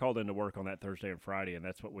into work on that Thursday and Friday, and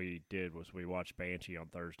that's what we did was we watched Banshee on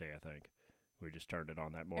Thursday, I think. We just turned it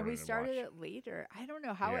on that morning. And we started it later. I don't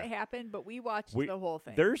know how it happened, but we watched the whole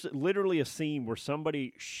thing. There's literally a scene where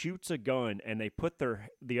somebody shoots a gun and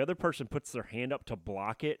the other person puts their hand up to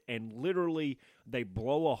block it, and literally they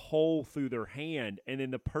blow a hole through their hand, and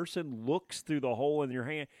then the person looks through the hole in your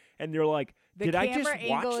hand, and they're like, "Did I just watch that?" The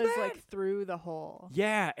camera angle is like through the hole.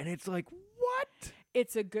 Yeah, and it's like, what?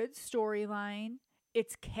 It's a good storyline.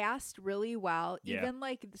 It's cast really well. Yeah. Even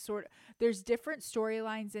there's different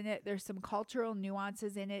storylines in it. There's some cultural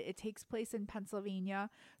nuances in it. It takes place in Pennsylvania.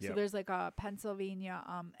 So there's like a Pennsylvania,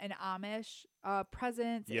 an Amish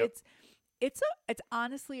presence. Yep. It's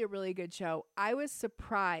honestly a really good show. I was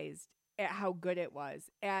surprised at how good it was,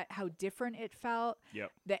 at how different it felt.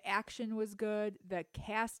 Yep. The action was good. The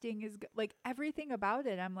casting is good. Like everything about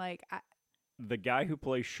it. I'm like, the guy who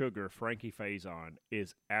plays Sugar, Frankie Faison,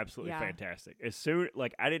 is absolutely fantastic.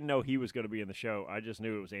 I didn't know he was going to be in the show. I just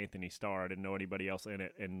knew it was Anthony Starr. I didn't know anybody else in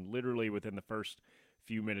it. And literally within the first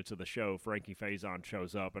few minutes of the show, Frankie Faison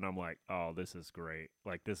shows up, and I'm like, oh, this is great.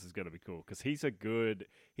 Like, this is going to be cool. Because he's a good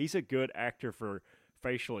actor for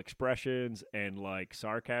facial expressions and, like,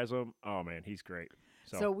 sarcasm. Oh, man, he's great.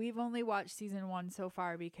 So we've only watched season 1 so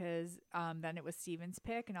far because then it was Steven's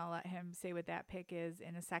pick, and I'll let him say what that pick is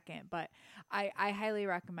in a second. But I highly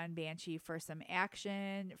recommend Banshee for some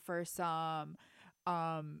action, for some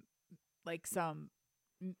some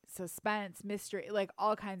suspense, mystery, like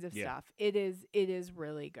all kinds of stuff. It is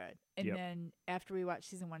really good. And then after we watched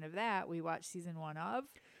season 1 of that, we watched season 1 of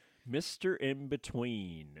Mr. In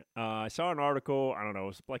Between. I saw an article, I don't know, it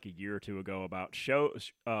was like a year or two ago about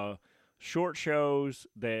short shows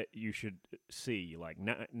that you should see, like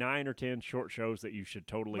 9 or 10 short shows that you should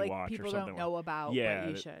totally watch, or something. People don't know about, but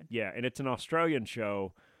you should. Yeah, and it's an Australian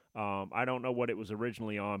show. I don't know what it was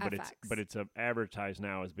originally on, but it's advertised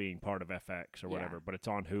now as being part of FX or whatever. But it's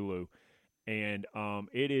on Hulu, and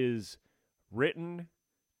it is written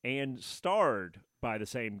and starred by the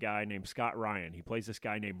same guy named Scott Ryan. He plays this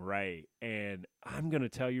guy named Ray, and I'm going to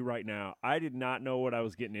tell you right now, I did not know what I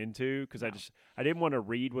was getting into because I didn't want to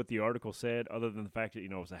read what the article said, other than the fact that,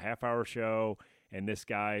 it was a half-hour show, and this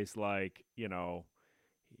guy's like, I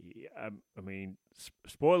mean,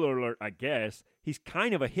 spoiler alert, I guess, he's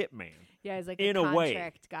kind of a hitman. Yeah, he's like a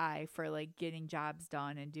contract guy for like getting jobs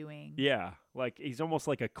done and doing. Yeah, like he's almost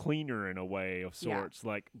like a cleaner in a way of sorts.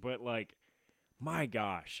 Yeah. But my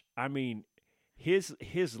gosh, I mean,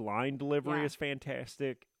 his line delivery is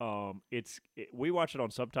fantastic. We watch it on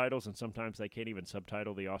subtitles, and sometimes they can't even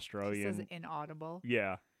subtitle the Australian. It says inaudible.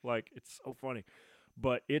 Yeah, it's so funny,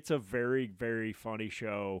 but it's a very, very funny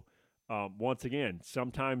show. Once again,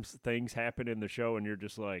 sometimes things happen in the show, and you're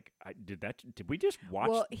just like, did we just watch?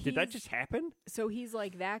 Well, did that just happen? So he's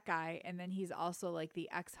like that guy, and then he's also like the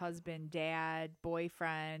ex-husband, dad,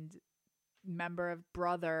 boyfriend, member of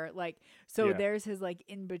brother, there's his like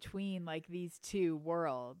in between, like these two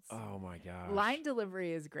worlds. Oh my gosh. Line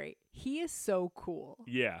delivery is great. He is so cool.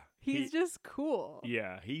 Yeah. He's just cool.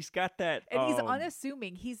 Yeah. He's got that. And he's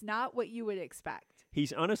unassuming. He's not what you would expect.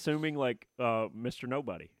 He's unassuming, like Mr.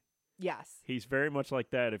 Nobody. Yes. He's very much like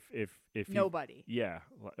that if Nobody.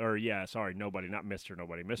 Sorry, Nobody, not Mr.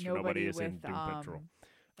 Nobody. Mr. Nobody is in Doom Patrol.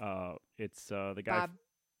 It's the guy Bob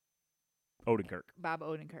Odenkirk. Bob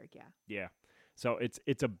Odenkirk, yeah. Yeah. So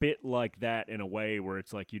it's a bit like that in a way where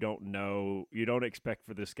it's like you don't expect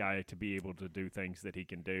for this guy to be able to do things that he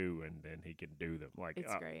can do, and then he can do them. Like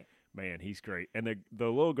It's great. Man, he's great. And the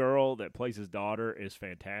little girl that plays his daughter is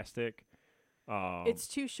fantastic. It's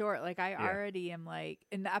too short. Like I already am like,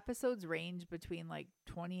 and the episodes range between like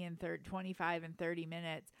 25 and 30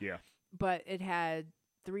 minutes. Yeah. But it had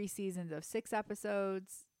 3 seasons of 6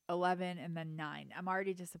 episodes, 11, and then 9. I'm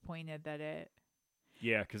already disappointed that it.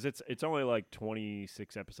 Yeah, because it's only like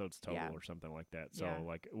 26 episodes total or something like that. So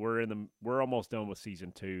like we're almost done with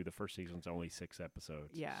season 2. The first season's only 6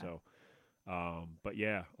 episodes. Yeah. So, but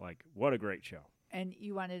yeah, like what a great show. And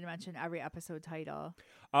you wanted to mention every episode title.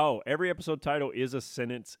 Oh, every episode title is a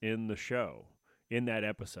sentence in the show, in that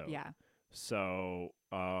episode. Yeah. So,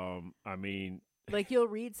 I mean, like you'll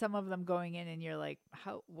read some of them going in and you're like,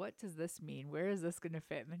 what does this mean? Where is this going to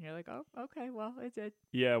fit? And then you're like, oh, okay, well, it did.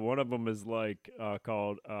 Yeah, one of them is like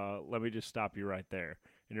called let me just stop you right there.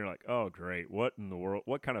 And you're like, oh, great. What in the world?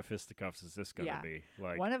 What kind of fisticuffs is this going to be?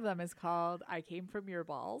 Like one of them is called I Came From Your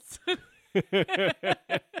Balls.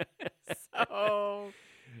 So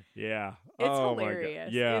yeah, it's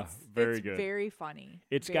hilarious. Yeah, very it's good. Very funny.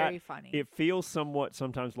 It's very funny. It feels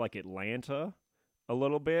sometimes like Atlanta, a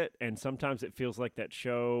little bit, and sometimes it feels like that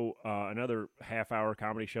show, another half-hour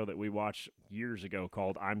comedy show that we watched years ago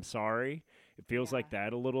called I'm Sorry. It feels like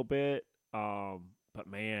that a little bit, but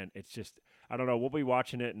man, it's just I don't know. We'll be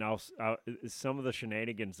watching it, and some of the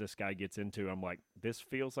shenanigans this guy gets into, I'm like, this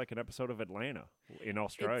feels like an episode of Atlanta in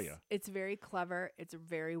Australia. It's very clever. It's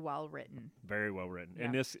very well written. Very well written. Yeah.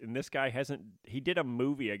 And this guy he did a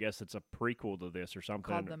movie, I guess it's a prequel to this or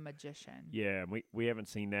something. Called The Magician. Yeah, and we haven't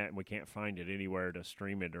seen that, and we can't find it anywhere to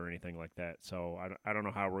stream it or anything like that. So I don't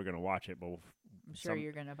know how we're going to watch it, but I'm sure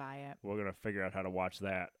you're going to buy it. We're going to figure out how to watch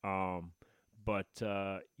that.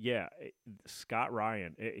 But yeah, Scott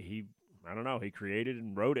Ryan, I don't know. He created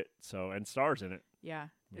and wrote it, and stars in it. Yeah,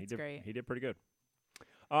 it's great. He did pretty good.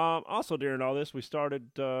 Also, during all this, we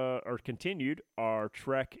started or continued our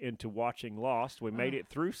trek into watching Lost. We made it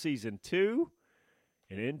through season 2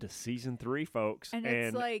 and into season 3, folks. And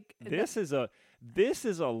it's like this is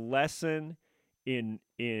a lesson in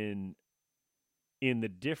the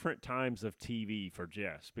different times of TV for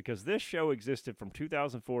Jess, because this show existed from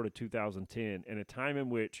 2004 to 2010 in a time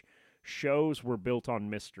in which shows were built on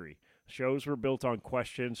mystery. Shows were built on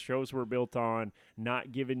questions. Shows were built on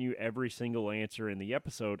not giving you every single answer in the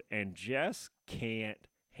episode, and Jess can't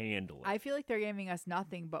handle it. I feel like they're giving us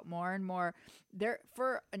nothing but more and more.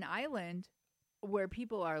 For an island where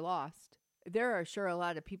people are lost, there are sure a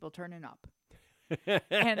lot of people turning up.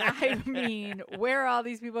 And I mean, where are all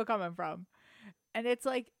these people coming from? And it's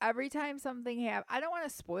like every time something happens, I don't want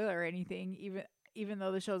to spoil or anything, even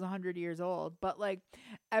though the show's 100 years old, but like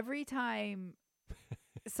every time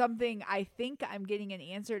something, I think I'm getting an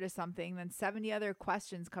answer to something, then 70 other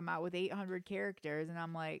questions come out with 800 characters, and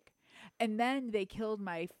I'm like, and then they killed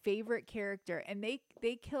my favorite character, and they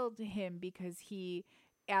killed him because he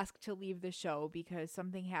asked to leave the show because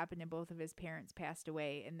something happened and both of his parents passed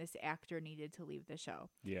away, and this actor needed to leave the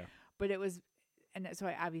show. Yeah. But it was, and so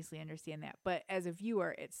I obviously understand that. But as a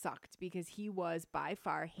viewer, it sucked because he was by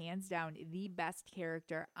far, hands down, the best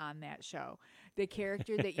character on that show. The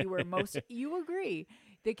character that you were you agree,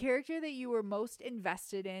 the character that you were most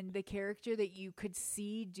invested in, the character that you could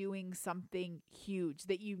see doing something huge,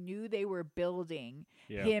 that you knew they were building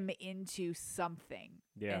him into something.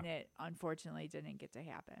 Yeah. And it unfortunately didn't get to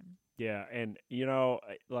happen. Yeah. And,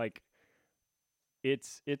 like,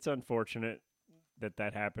 it's unfortunate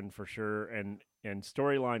that happened for sure. And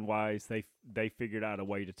storyline wise, they figured out a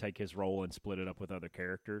way to take his role and split it up with other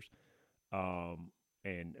characters.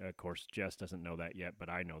 And of course, Jess doesn't know that yet, but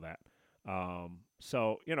I know that.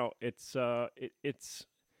 So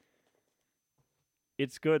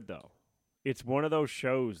it's good though. It's one of those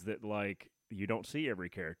shows that like you don't see every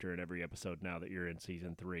character in every episode now that you're in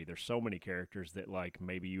season 3. There's so many characters that like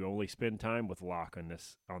maybe you only spend time with Locke on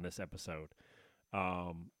this episode.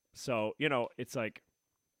 So it's like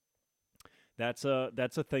that's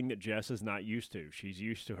a thing that Jess is not used to. She's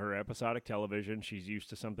used to her episodic television. She's used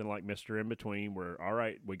to something like Mr. In Between, where all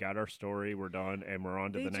right, we got our story, we're done, and we're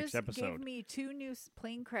on to the next episode. They just gave me 2 new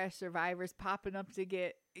plane crash survivors popping up to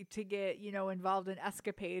get involved in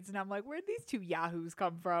escapades, and I'm like, where'd these 2 yahoos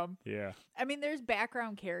come from? Yeah. I mean, there's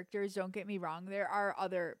background characters, don't get me wrong. There are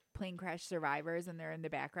other plane crash survivors, and they're in the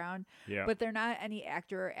background. Yeah. But they're not any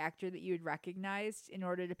actor that you would recognize in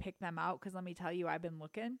order to pick them out, because let me tell you, I've been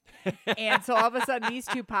looking. And so all of a sudden, these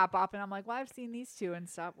 2 pop up, and I'm like, well, I've seen these 2 and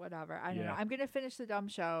stuff, whatever. I don't know. I'm going to finish the dumb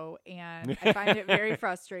show, and I find it very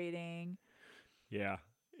frustrating. Yeah.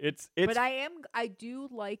 But I do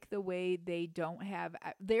like the way they don't have,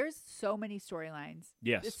 there's so many storylines.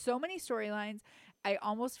 Yes. There's so many storylines. I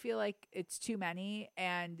almost feel like it's too many,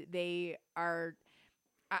 and they are,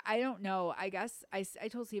 I don't know. I guess I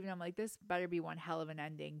told Steven, I'm like, this better be one hell of an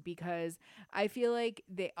ending, because I feel like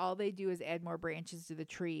all they do is add more branches to the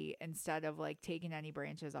tree instead of like taking any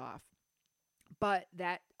branches off. But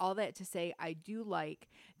all that to say, I do like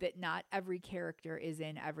that not every character is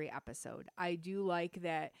in every episode. I do like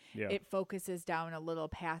that it focuses down a little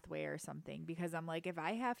pathway or something, because I'm like, if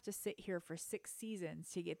I have to sit here for 6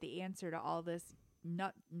 seasons to get the answer to all this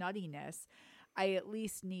nuttiness, I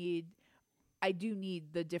do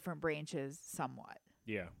need the different branches somewhat.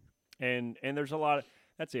 Yeah. And there's a lot of,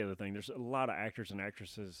 that's the other thing. There's a lot of actors and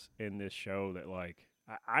actresses in this show that like,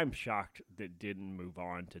 I'm shocked that didn't move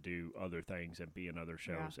on to do other things and be in other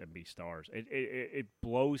shows and be stars. It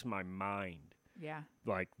blows my mind. Yeah.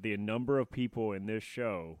 Like the number of people in this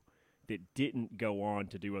show that didn't go on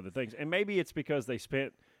to do other things. And maybe it's because they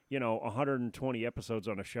spent, 120 episodes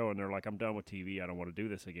on a show and they're like, I'm done with TV. I don't want to do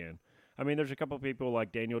this again. I mean, there's a couple of people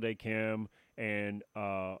like Daniel Day Kim and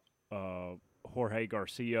Jorge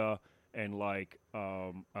Garcia and like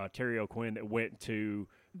Terry O'Quinn that went to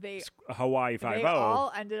Hawaii 5-0. They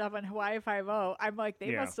all ended up on Hawaii 5-0. I'm like,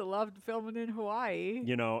 they must have loved filming in Hawaii.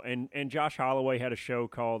 And Josh Holloway had a show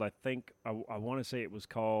called, I think, I want to say it was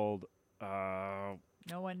called...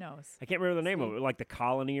 no one knows. I can't remember the name of it, like The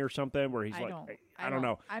Colony or something, where he's I don't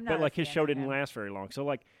know. I'm but like his show didn't him. last very long. So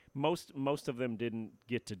like most of them didn't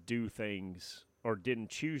get to do things or didn't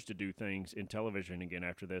choose to do things in television again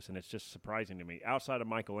after this, and it's just surprising to me. Outside of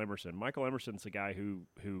Michael Emerson. Michael Emerson's the guy who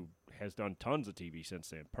has done tons of TV since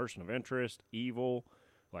then. Person of Interest, Evil,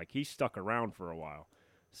 like he's stuck around for a while.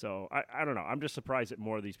 So I don't know. I'm just surprised that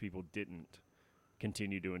more of these people didn't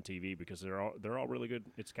continue doing TV, because they're all really good.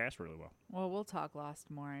 It's cast really well. Well, we'll talk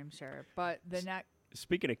Lost more, I'm sure. But the next...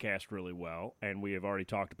 Speaking of cast really well, and we have already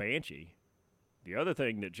talked Banshee, the other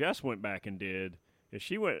thing that Jess went back and did is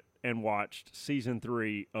she went and watched season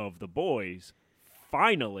 3 of The Boys,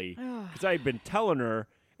 finally, because I've been telling her,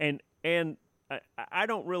 and I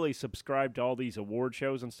don't really subscribe to all these award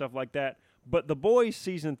shows and stuff like that, but The Boys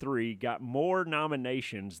season 3 got more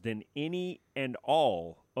nominations than any and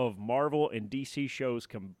all of Marvel and DC shows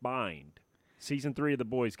combined. Season 3 of The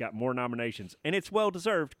Boys got more nominations, and it's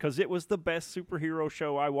well-deserved because it was the best superhero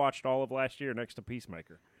show I watched all of last year next to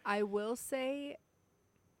Peacemaker. I will say,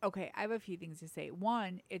 okay, I have a few things to say.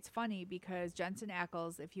 One, it's funny because Jensen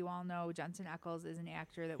Ackles, if you all know, Jensen Ackles is an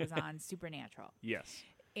actor that was on Supernatural. Yes.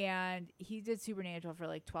 And he did Supernatural for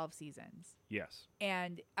like 12 seasons. Yes.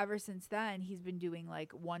 And ever since then, he's been doing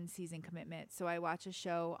like 1 season commitment. So I watch a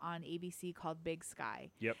show on ABC called Big Sky.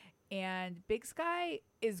 Yep. And Big Sky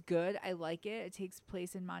is good. I like it. It takes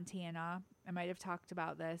place in Montana. I might have talked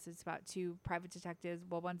about this. It's about 2 private detectives.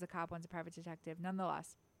 Well, one's a cop, one's a private detective.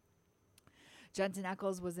 Nonetheless, Jensen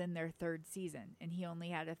Ackles was in their 3rd season, and he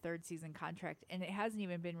only had a 3rd season contract, and it hasn't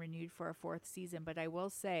even been renewed for a 4th season. But I will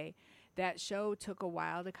say that show took a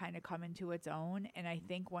while to kind of come into its own, and I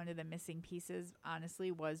think one of the missing pieces, honestly,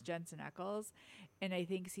 was Jensen Ackles, and I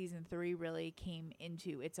think season 3 really came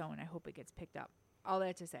into its own. I hope it gets picked up. All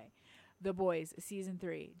that to say, The Boys, season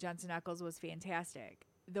 3, Jensen Ackles was fantastic.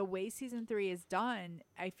 The way season 3 is done,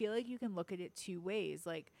 I feel like you can look at it 2 ways.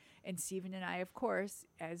 Like, and Steven and I, of course,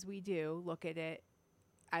 as we do, look at it.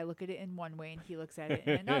 I look at it in one way and he looks at it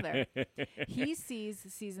in another. He sees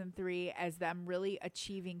season 3 as them really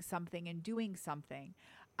achieving something and doing something.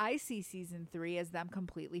 I see season 3 as them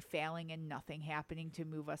completely failing and nothing happening to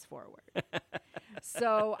move us forward.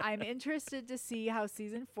 So I'm interested to see how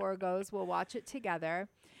season 4 goes. We'll watch it together.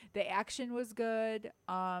 The action was good.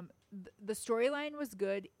 The storyline was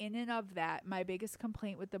good in and of that. My biggest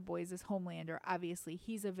complaint with The Boys is Homelander. Obviously,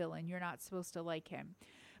 he's a villain. You're not supposed to like him.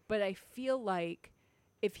 But I feel like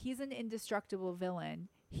if he's an indestructible villain,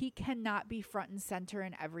 he cannot be front and center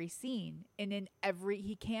in every scene. And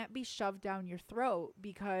he can't be shoved down your throat,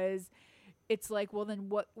 because it's like, well, then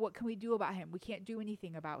what can we do about him? We can't do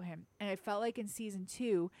anything about him. And I felt like in season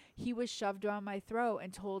 2, he was shoved down my throat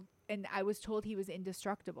and I was told he was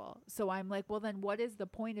indestructible. So I'm like, well, then what is the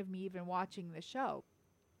point of me even watching the show?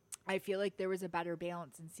 I feel like there was a better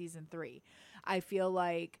balance in season 3. I feel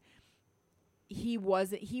like he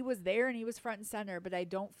was there and he was front and center, but I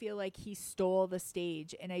don't feel like he stole the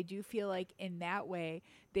stage. And I do feel like in that way,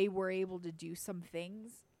 they were able to do some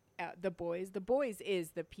things the boys. The boys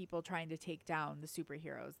is the people trying to take down the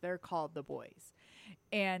superheroes. They're called the boys.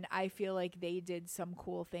 And I feel like they did some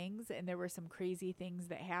cool things, and there were some crazy things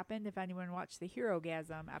that happened. If anyone watched the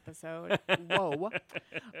Hero-gasm episode, whoa.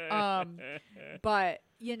 But,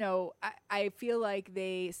 you know, I feel like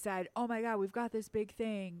they said, oh my God, we've got this big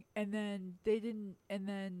thing. And then they didn't, and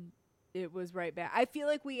then it was right back. I feel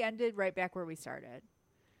like we ended right back where we started.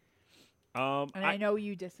 And I know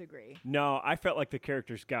you disagree. No, I felt like the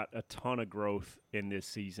characters got a ton of growth in this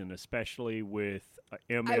season, especially with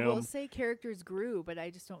MM. I will say characters grew, but I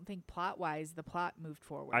just don't think plot-wise the plot moved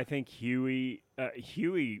forward. I think Huey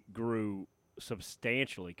grew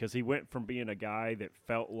substantially because he went from being a guy that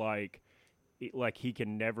felt like he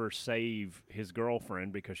can never save his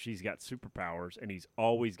girlfriend because she's got superpowers and he's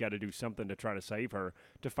always got to do something to try to save her,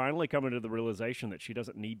 to finally coming to the realization that she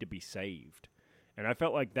doesn't need to be saved. And I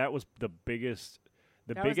felt like that was the biggest.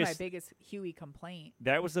 That was my biggest Huey complaint.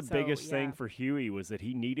 That was the biggest thing for Huey, was that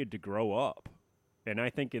he needed to grow up. And I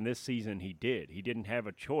think in this season he did. He didn't have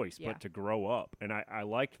a choice but to grow up. And I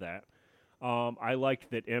liked that. I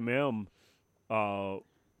liked that MM,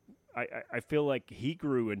 I feel like he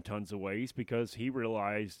grew in tons of ways because he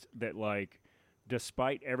realized that, like,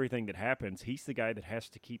 despite everything that happens, he's the guy that has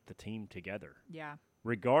to keep the team together. Yeah.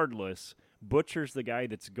 Regardless, Butcher's the guy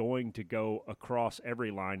that's going to go across every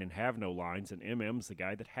line and have no lines, and MM's the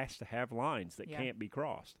guy that has to have lines that can't be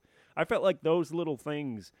crossed. I felt like those little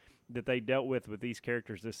things that they dealt with these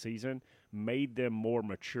characters this season made them more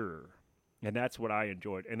mature, and that's what I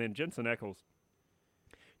enjoyed. And then Jensen Ackles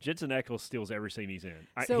steals every scene he's in.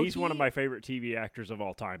 He's one of my favorite TV actors of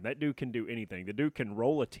all time. That dude can do anything. The dude can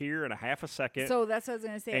roll a tear in a half a second. So that's what I was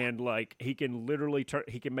going to say. And like he can literally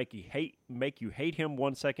he can make you hate him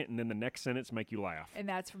 1 second, and then the next sentence make you laugh. And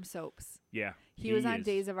that's from Soaps. Yeah, he was on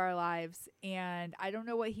Days of Our Lives, and I don't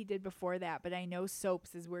know what he did before that, but I know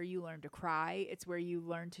Soaps is where you learn to cry. It's where you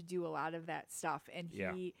learn to do a lot of that stuff, and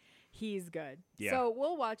he's good. Yeah. So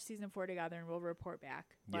we'll watch season 4 together, and we'll report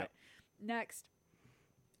back. But next,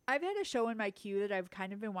 I've had a show in my queue that I've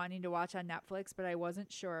kind of been wanting to watch on Netflix, but I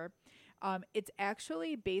wasn't sure. It's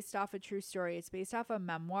actually based off a true story. It's based off a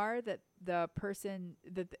memoir that the person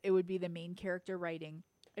that it would be the main character writing.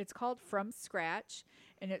 It's called From Scratch,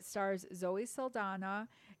 and it stars Zoe Saldana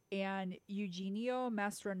and Eugenio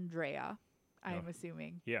Mastrandrea, I'm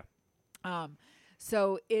assuming. Yeah.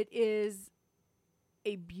 So it is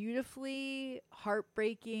a beautifully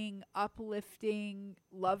heartbreaking, uplifting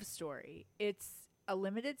love story. It's a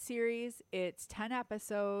limited series. It's 10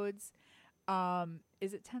 episodes.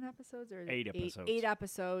 Is it 10 episodes or 8 episodes? 8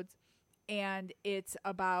 episodes. And it's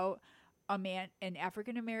about an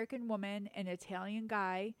African-American woman, an Italian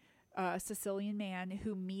guy, a Sicilian man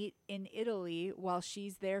who meet in Italy while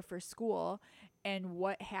she's there for school, and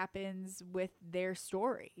what happens with their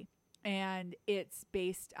story. And it's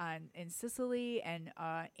based in Sicily and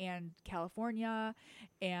California,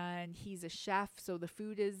 and he's a chef, so the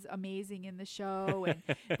food is amazing in the show, and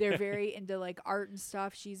they're very into like art and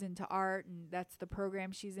stuff. She's into art, and that's the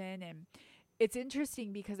program she's in. And it's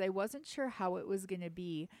interesting because I wasn't sure how it was going to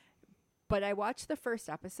be, but I watched the first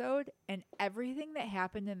episode, and everything that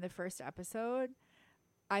happened in the first episode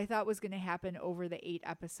I thought was going to happen over the 8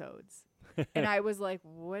 episodes. And I was like,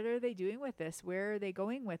 what are they doing with this? Where are they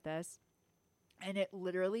going with this? And it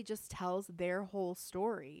literally just tells their whole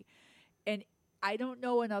story. And I don't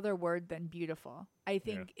know another word than beautiful. I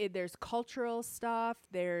think there's cultural stuff.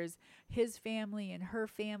 There's his family and her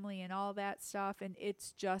family and all that stuff. And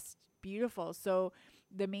it's just beautiful. So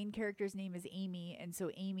the main character's name is Amy. And so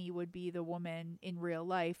Amy would be the woman in real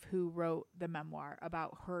life who wrote the memoir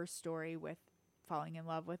about her story with falling in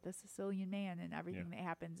love with a Sicilian man and everything that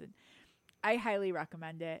happens. And I highly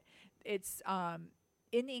recommend it. It's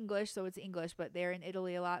in English, so it's English, but they're in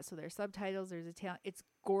Italy a lot, so there's subtitles. There's Italian. It's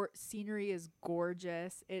scenery is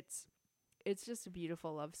gorgeous. It's just a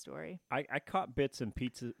beautiful love story. I caught bits and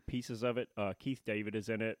pieces of it. Keith David is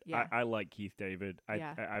in it. Yeah. I like Keith David.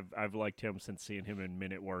 I've liked him since seeing him in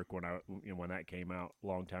Men at Work when that came out a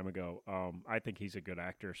long time ago. I think he's a good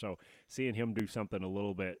actor. So seeing him do something a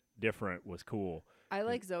little bit different was cool. I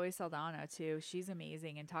like Zoe Saldana too. She's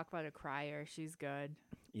amazing, and talk about a crier. She's good.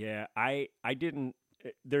 Yeah, I didn't.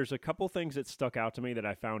 There's a couple things that stuck out to me that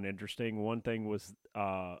I found interesting. One thing was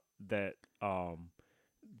that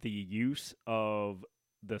the use of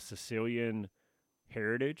the Sicilian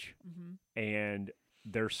heritage and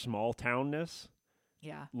their small townness.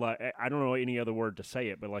 Yeah. Like, I don't know any other word to say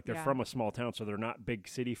it, but like they're from a small town, so they're not big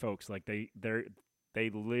city folks. Like they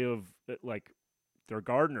live like they're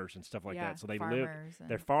gardeners and stuff like that. So they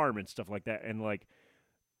farm and stuff like that. And like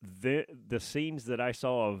the scenes that I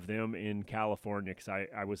saw of them in California, because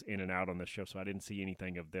I was in and out on this show, so I didn't see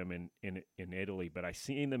anything of them in Italy, but I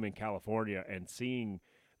seen them in California and seeing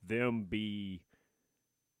them be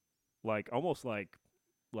like almost like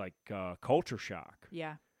culture shock.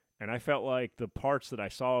 Yeah. And I felt like the parts that I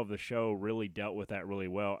saw of the show really dealt with that really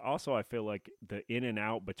well. Also, I feel like the in and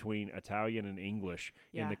out between Italian and English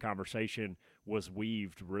in the conversation was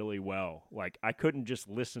weaved really well. Like, I couldn't just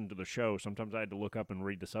listen to the show. Sometimes I had to look up and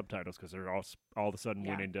read the subtitles because they're all of a sudden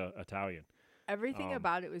went into Italian. Everything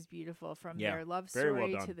about it was beautiful, from their love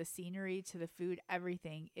story to the scenery to the food,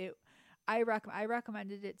 everything. I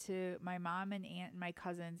recommended it to my mom and aunt and my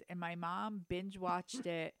cousins, and my mom binge watched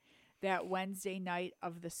it that Wednesday night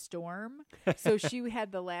of the storm. So she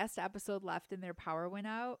had the last episode left and their power went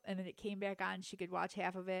out, and then it came back on. She could watch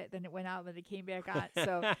half of it, then it went out, then it came back on.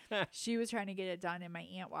 So she was trying to get it done, and my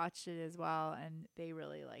aunt watched it as well, and they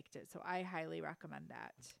really liked it. So I highly recommend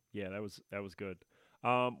that. Yeah, that was good.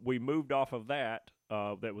 We moved off of that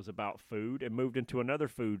was about food, and moved into another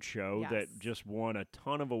food show that just won a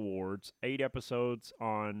ton of awards. 8 episodes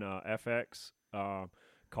on FX.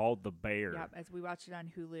 Called The Bear. Yep, as we watched it on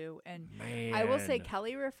Hulu. And Man. I will say,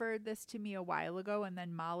 Kelly referred this to me a while ago, and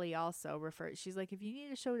then Molly also referred. She's like, if you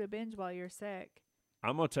need a show to binge while you're sick.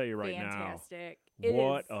 I'm going to tell you right fantastic. Now.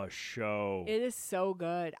 What a show. It is so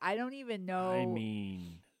good. I don't even know. I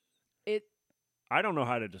mean, I don't know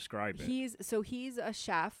how to describe it. He's a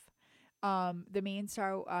chef. The main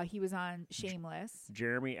star, he was on Shameless.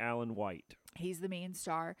 Jeremy Allen White. He's the main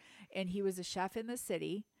star, and he was a chef in the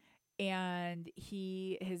city. And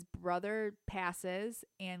his brother passes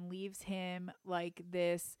and leaves him like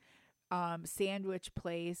this sandwich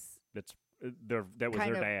place. That was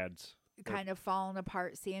their dad's. Kind of fallen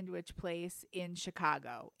apart sandwich place in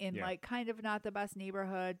Chicago, in like kind of not the best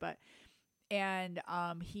neighborhood, but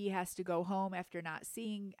he has to go home after not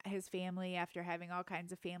seeing his family, after having all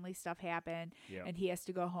kinds of family stuff happen. Yeah. And he has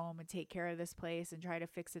to go home and take care of this place and try to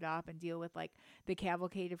fix it up and deal with like the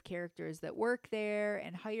cavalcade of characters that work there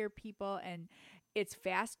and hire people. And it's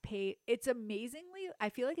fast paced. It's amazingly, I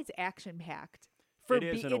feel like it's action packed. It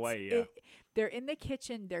is in a way, yeah. They're in the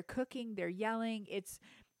kitchen, they're cooking, they're yelling.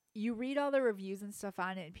 You read all the reviews and stuff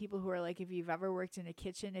on it, and people who are like, if you've ever worked in a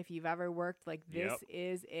kitchen, if you've ever worked, like, this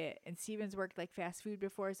is it. And Steven's worked like fast food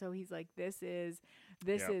before, so he's like, this is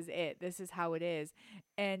it. This is how it is.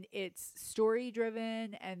 And it's story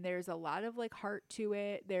driven, and there's a lot of like heart to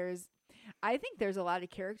it. I think there's a lot of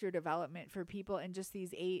character development for people in just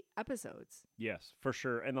these 8 episodes. Yes, for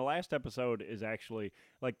sure. And the last episode is actually,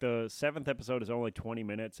 like, the 7th episode is only 20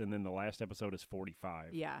 minutes, and then the last episode is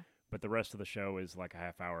 45. Yeah. But the rest of the show is like a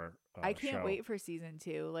half-hour I can't show. wait for season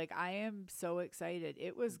 2. Like, I am so excited.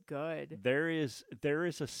 It was good. There is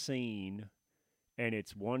a scene, and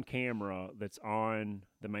it's one camera that's on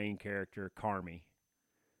the main character, Carmi,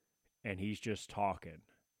 and he's just talking.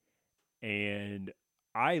 And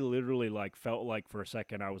I literally felt like for a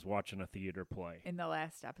second I was watching a theater play. In the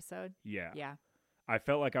last episode? Yeah. Yeah. I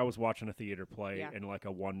felt like I was watching a theater play in like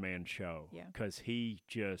a one-man show. Yeah. Because he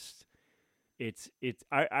just...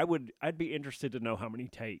 I'd be interested to know how many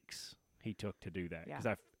takes he took to do that, because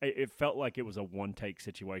it felt like it was a one take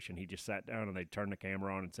situation. He just sat down and they turned the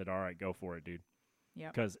camera on and said, "All right, go for it, dude."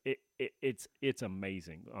 Yeah. Because it's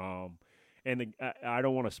amazing. And I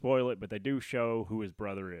don't want to spoil it, but they do show who his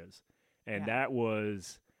brother is, and that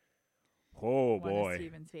was one of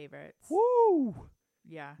Steven's favorites. Woo!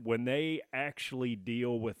 Yeah. When they actually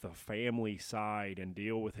deal with the family side and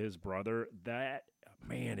deal with his brother,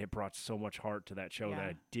 man, it brought so much heart to that show that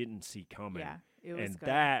I didn't see coming. Yeah, it was good.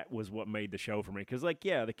 That was what made the show for me. Because,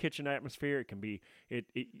 the kitchen atmosphere, it can be,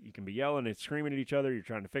 you can be yelling and screaming at each other. You're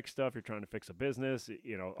trying to fix stuff. You're trying to fix a business.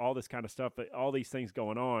 All this kind of stuff. All these things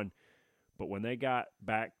going on. But when they got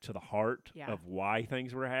back to the heart of why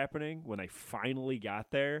things were happening, when they finally got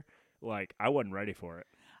there, I wasn't ready for it.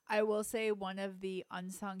 I will say one of the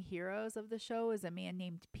unsung heroes of the show is a man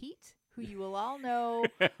named Pete, who you will all know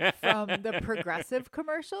from the Progressive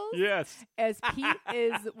commercials. Yes. As Pete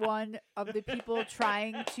is one of the people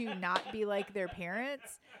trying to not be like their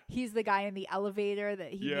parents. He's the guy in the elevator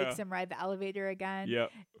that he makes him ride the elevator again.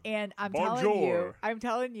 Yep. And I'm Bonjour.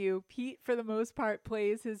 telling you, Pete, for the most part,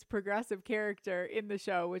 plays his Progressive character in the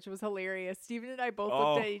show, which was hilarious. Steven and I both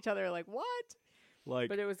looked at each other like, what?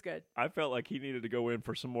 But it was good. I felt like he needed to go in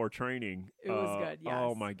for some more training. It was good, yes.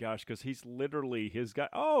 Oh, my gosh, because he's literally his guy.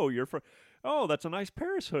 Oh, you're from... Oh, that's a nice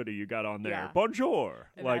Paris hoodie you got on there. Yeah.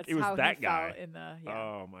 Bonjour. And it was that guy.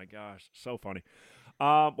 Oh, my gosh. So funny.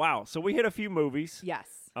 Wow. So we hit a few movies. Yes.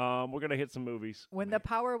 We're going to hit some movies. When the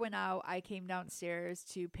power went out, I came downstairs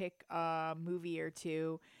to pick a movie or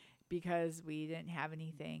two. because we didn't have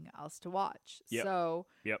anything else to watch. Yep. So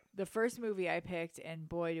Yep. the first movie I picked, and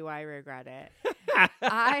boy, do I regret it.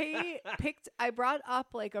 I brought up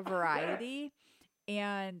like a variety,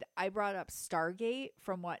 and I brought up Stargate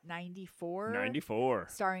from 94? 94.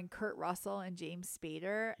 Starring Kurt Russell and James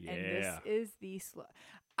Spader. Yeah. And this is the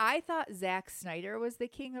I thought Zack Snyder was the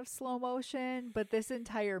king of slow motion, but this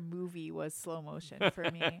entire movie was slow motion for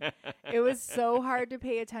me. It was so hard to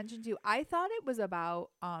pay attention to. I thought it was about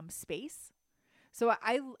space. So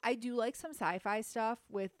I do like some sci-fi stuff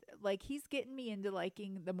with, like, he's getting me into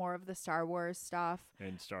liking the more of the Star Wars stuff.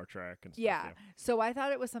 And Star Trek and stuff. Yeah. So I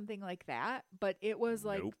thought it was something like that, but it was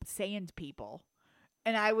like sand people.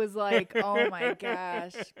 And I was like, oh my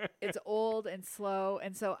gosh, it's old and slow.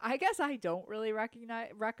 And so I guess I don't really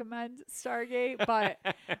recommend Stargate, but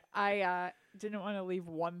I didn't want to leave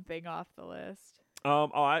one thing off the list.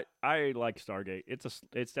 I like Stargate.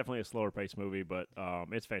 It's definitely a slower paced movie, but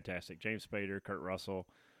it's fantastic. James Spader, Kurt Russell,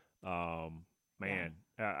 man,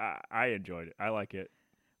 I enjoyed it. I like it.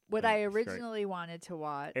 What I originally wanted to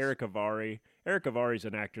watch, Eric Avari. Eric Avari's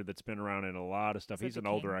an actor that's been around in a lot of stuff. He's an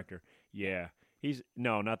older actor. Yeah. He's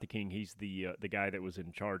not the king. He's the guy that was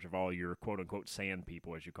in charge of all your quote unquote sand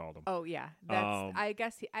people, as you called them. Oh yeah, that's. I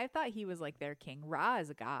guess I thought he was like their king. Ra is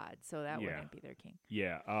a god, so that wouldn't be their king.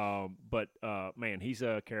 Yeah. But man, he's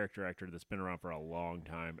a character actor that's been around for a long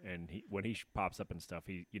time, and when he pops up and stuff,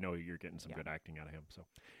 you're getting some good acting out of him. So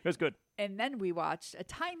it was good. And then we watched a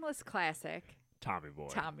timeless classic, Tommy Boy.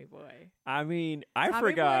 Tommy Boy. I mean, Tommy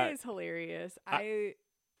forgot. Boy is hilarious. I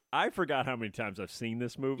forgot how many times I've seen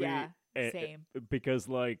this movie. Yeah. Same. Because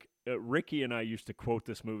Ricky and I used to quote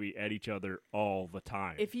this movie at each other all the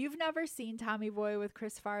time. If you've never seen Tommy Boy with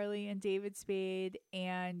Chris Farley and David Spade,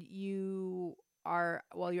 and you're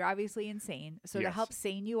obviously insane. So to help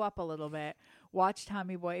sane you up a little bit, watch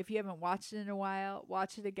Tommy Boy. If you haven't watched it in a while,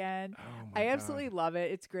 watch it again. Oh I absolutely love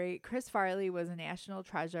it. It's great. Chris Farley was a national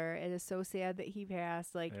treasure. It is so sad that he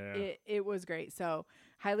passed. It was great. So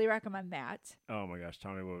highly recommend that. Oh my gosh,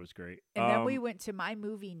 Tommy Boy was great. And then we went to my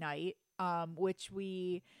movie night, which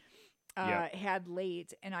we had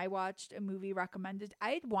late, and I watched a movie recommended.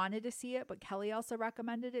 I had wanted to see it, but Kelly also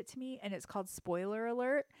recommended it to me, and it's called Spoiler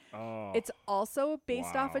Alert. Oh, it's also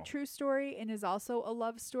based off a true story and is also a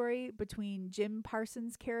love story between Jim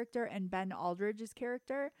Parsons' character and Ben Aldridge's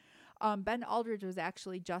character. Ben Aldridge was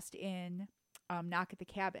actually just in Knock at the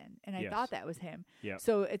Cabin, and I thought that was him. Yeah.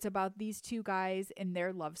 So it's about these two guys and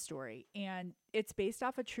their love story, and it's based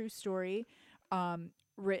off a true story.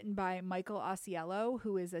 Written by Michael Ausiello,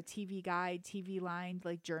 who is a TV guide, TV-lined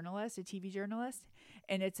journalist, a TV journalist,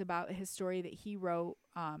 and it's about his story that he wrote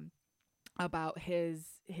about his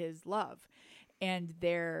love and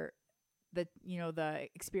the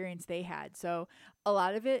experience they had. So a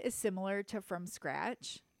lot of it is similar to From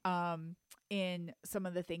Scratch in some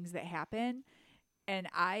of the things that happen, and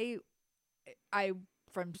I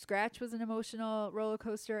From Scratch was an emotional roller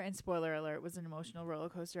coaster, and Spoiler Alert was an emotional roller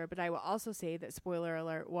coaster. But I will also say that Spoiler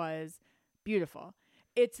Alert was beautiful.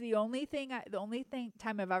 It's the only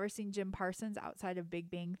time I've ever seen Jim Parsons outside of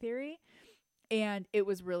Big Bang Theory, and it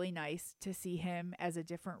was really nice to see him as a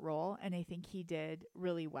different role, and I think he did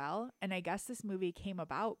really well. And I guess this movie came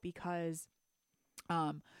about because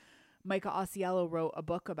Michael Ausiello wrote a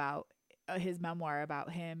book about his memoir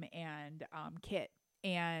about him and Kit,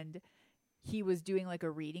 and he was doing a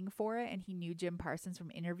reading for it, and he knew Jim Parsons from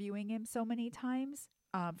interviewing him so many times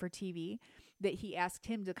for TV that he asked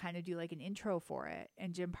him to kind of do an intro for it.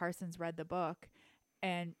 And Jim Parsons read the book,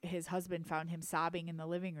 and his husband found him sobbing in the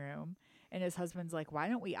living room. And his husband's like, why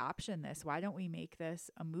don't we option this? Why don't we make this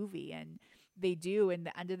a movie? And they do. And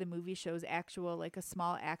the end of the movie shows actual, a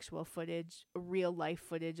small actual footage, real life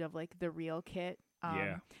footage of the real Kit.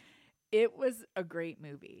 It was a great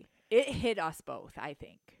movie. It hit us both, I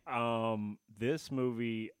think. This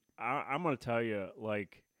movie, I'm going to tell you,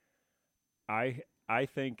 I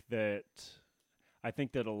think that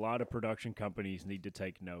a lot of production companies need to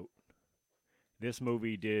take note. This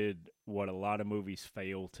movie did what a lot of movies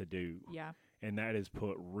fail to do. Yeah. And that is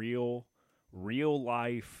put real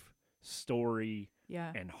life story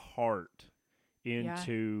and heart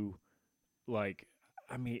into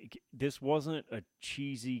this wasn't a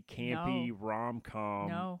cheesy, campy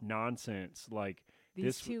rom-com nonsense.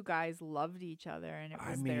 These two guys loved each other, and it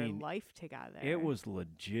was their life together. It was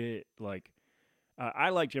legit. I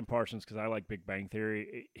like Jim Parsons because I like Big Bang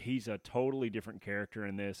Theory. He's a totally different character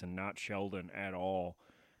in this, and not Sheldon at all.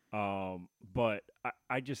 But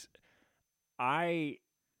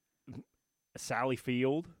Sally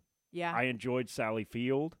Field. Yeah. I enjoyed Sally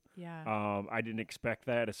Field. Yeah. I didn't expect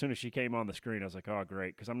that. As soon as she came on the screen, I was like, "Oh,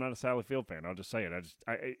 great!" Because I'm not a Sally Field fan. I'll just say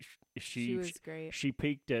it. She was great. She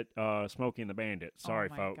peaked at Smokey and the Bandit. Sorry,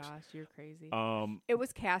 oh my folks. gosh, you're crazy. Um, It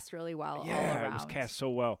was cast really well all yeah, around. it was cast so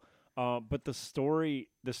well. But the story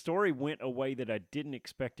went a way that I didn't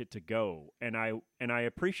expect it to go, and I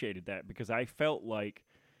appreciated that because I felt like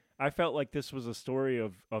this was a story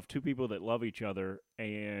of two people that love each other,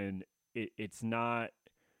 and it's not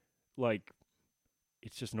like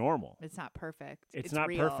it's just normal. It's not perfect. It's not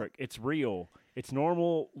real. perfect. It's real. It's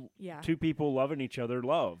normal. Yeah. Two people loving each other,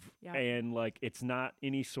 love, Yeah. and like it's not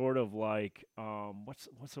any sort of like what's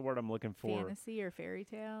the word I'm looking for? Fantasy or fairy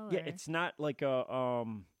tale? Yeah, or- it's not like a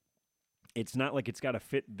it's not like it's got to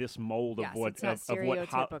fit this mold yes, of what it's not of what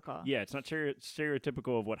stereotypical. yeah, it's not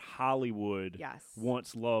stereotypical of what Hollywood Yes.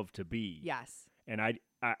 wants love to be. Yes. And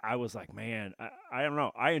I was like, man, I don't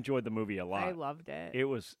know. I enjoyed the movie a lot. I loved it. It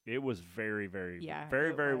was very Yeah,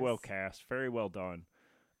 very it very well was. cast, very well done.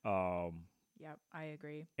 Yep, I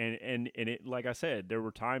agree. And it, like I said, there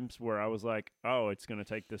were times where I was like, oh, it's going to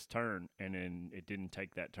take this turn, and then it didn't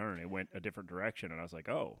take that turn. It went a different direction, and I was like,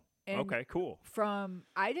 oh, And okay, cool.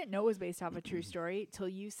 I didn't know it was based off a true story till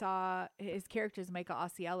you saw his character's Michael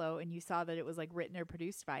Osceola and you saw that it was like written or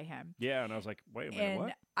produced by him. Yeah, and I was like, wait a minute, And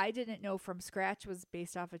what? I didn't know From Scratch was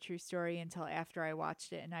based off a true story until after I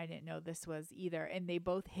watched it, and I didn't know this was either. And they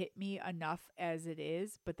both hit me enough as it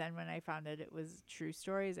is, but then when I found out it was true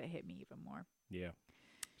stories, it hit me even more. Yeah.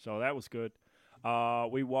 So that was good.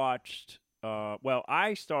 We watched. Well,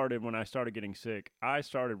 I started when I started getting sick. I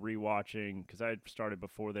started rewatching because I had started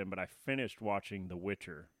before then, but I finished watching The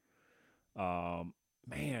Witcher.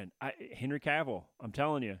 Man, Henry Cavill. I'm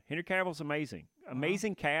telling you, Henry Cavill's amazing.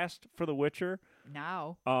 Amazing cast for The Witcher.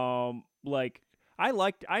 Now, Like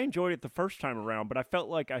I enjoyed it the first time around, but I felt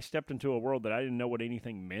like I stepped into a world that I didn't know what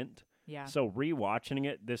anything meant. yeah. So rewatching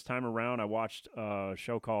it this time around, I watched a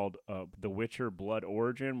show called The Witcher: Blood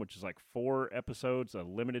Origin, which is like 4 episodes, a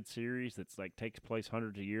limited series that's like takes place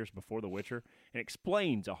hundreds of years before The Witcher, and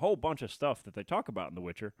explains a whole bunch of stuff that they talk about in The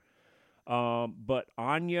Witcher. But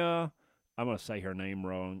Anya, I'm gonna say her name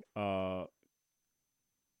wrong.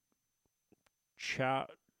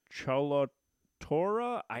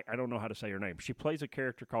 Cholotora. I don't know how to say her name. She plays a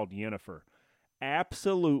character called Yennefer.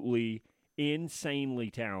 Absolutely insanely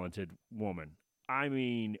talented woman. I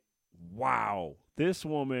mean, wow. This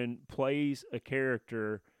woman plays a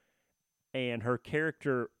character, and her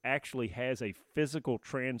character actually has a physical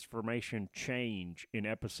transformation change in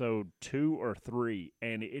episode 2 or 3,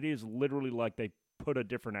 and it is literally like they put a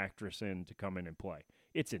different actress in to come in and play.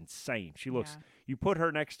 It's insane. She looks, you put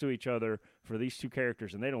her next to each other for these two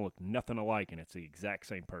characters, and they don't look nothing alike, and it's the exact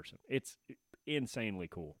same person. It's insanely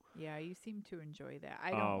cool. Yeah, you seem to enjoy that.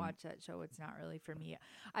 I don't watch that show. It's not really for me.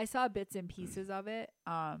 I saw bits and pieces of it,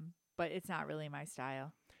 but it's not really my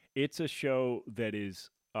style. It's a show that is,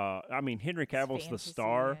 I mean, Henry Cavill's the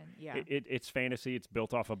star. It's fantasy. It's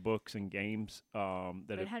built off of books and games.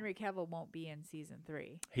 But Henry Cavill won't be in season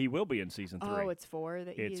 3. He will be in season 3. Oh, it's 4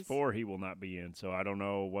 that It's 4 he will not be in, so I don't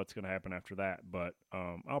know what's going to happen after that. But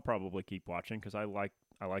I'll probably keep watching because I like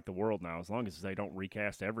the world now, as long as they don't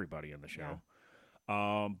recast everybody in the show.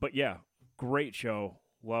 Yeah. But yeah, great show.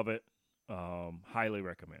 Love it. Highly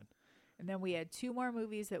recommend. And then we had 2 more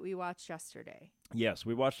movies that we watched yesterday. Yes,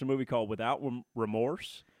 we watched a movie called Without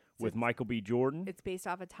Remorse with Michael B. Jordan. It's based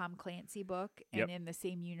off a Tom Clancy book and in the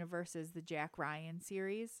same universe as the Jack Ryan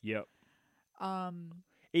series. Yep.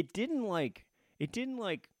 It didn't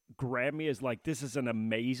grab me as like this is an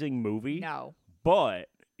amazing movie. No. But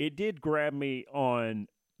it did grab me on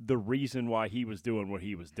the reason why he was doing what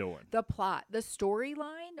he was doing. The plot, the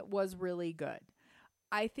storyline was really good.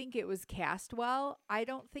 I think it was cast well. I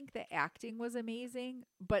don't think the acting was amazing,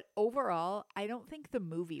 but overall, I don't think the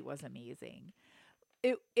movie was amazing.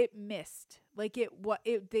 It missed. Like they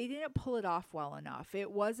didn't pull it off well enough.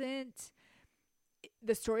 It wasn't.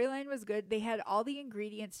 The storyline was good. They had all the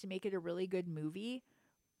ingredients to make it a really good movie,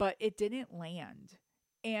 but it didn't land.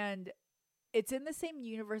 And it's in the same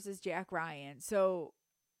universe as Jack Ryan, so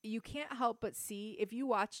you can't help but see if you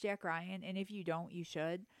watch Jack Ryan, and if you don't, you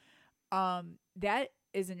should. That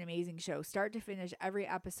is an amazing show. Start to finish, every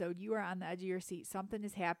episode, you are on the edge of your seat. Something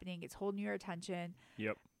is happening. It's holding your attention.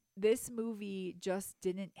 Yep. This movie just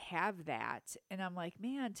didn't have that. And I'm like,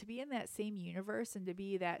 man, to be in that same universe and to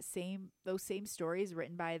be those same stories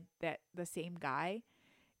written by the same guy,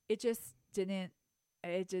 it just didn't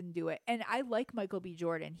do it. And I like Michael B.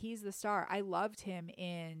 Jordan. He's the star. I loved him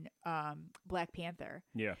in Black Panther.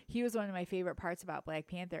 Yeah. He was one of my favorite parts about Black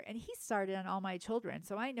Panther. And he starred in All My Children.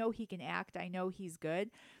 So I know he can act. I know he's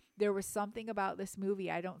good. there was something about this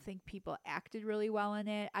movie. I don't think people acted really well in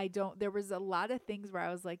it. There was a lot of things where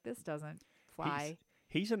I was like, this doesn't fly.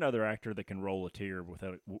 He's another actor that can roll a tear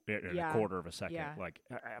without in a quarter of a second. Yeah. Like,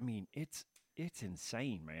 I mean, it's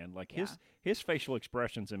insane, man. Like his facial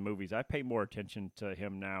expressions in movies, I pay more attention to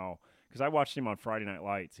him now because I watched him on Friday Night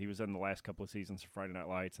Lights. He was in the last couple of seasons of Friday Night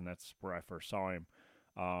Lights, and that's where I first saw him.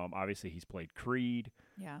 Obviously, he's played Creed.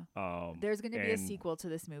 Yeah. There's going to be a sequel to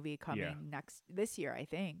this movie coming this year, I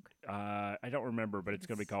think. I don't remember, but it's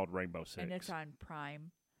going to be called Rainbow Six. And it's on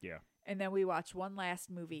Prime. Yeah. And then we watched one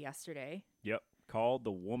last movie yesterday. Yep. Called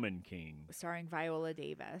The Woman King. Starring Viola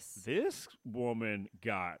Davis. This woman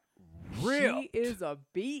got ripped. She is a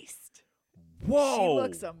beast. Whoa. She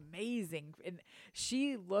looks amazing. And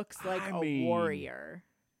she looks like a warrior.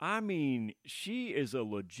 I mean, she is a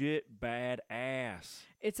legit badass.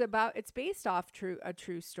 It's based off a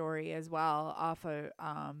true story as well, off of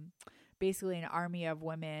basically an army of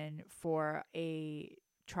women for a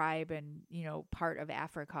tribe and, part of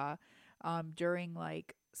Africa during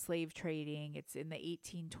like slave trading. It's in the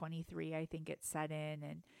 1823, I think it's set in,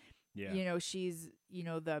 and she's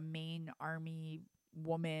the main army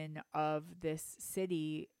woman of this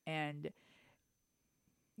city. And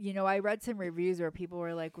I read some reviews where people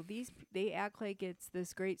were like, well, they act like it's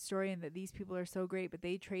this great story and that these people are so great, but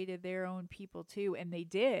they traded their own people too, and they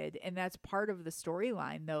did, and that's part of the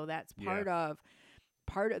storyline, though. That's part of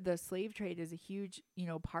the slave trade is a huge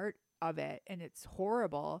part of it, and it's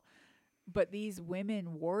horrible. But these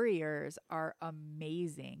women warriors are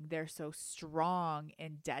amazing. They're so strong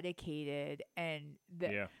and dedicated, and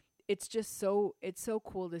it's just it's so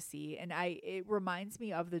cool to see. And it reminds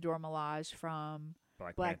me of the Dora Milaje from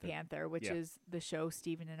Black Panther, which is the show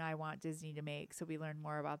Steven and I want Disney to make, so we learn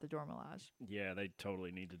more about the Dora Milaje. Yeah, they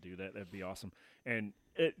totally need to do that. That'd be awesome. And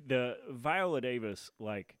the Viola Davis,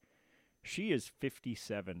 like, she is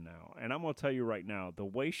 57 now, and I'm going to tell you right now, the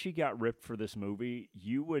way she got ripped for this movie,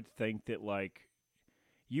 you would think that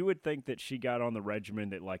she got on the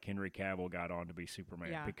regimen that like Henry Cavill got on to be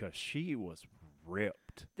Superman, because she was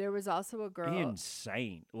ripped. There was also a girl,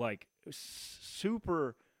 insane, like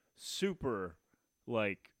super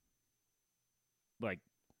like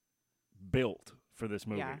built for this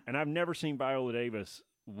movie, and I've never seen Viola Davis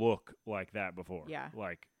look like that before. Yeah,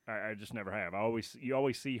 like. I just never have. You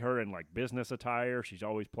always see her in like business attire. She's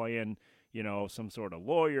always playing, some sort of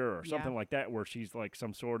lawyer or something like that, where she's like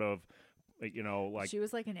some sort of, like she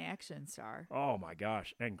was like an action star. Oh my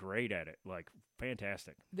gosh, and great at it, like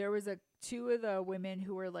fantastic. There was two of the women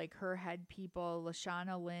who were like her head people,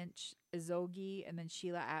 Lashana Lynch, Izogi, and then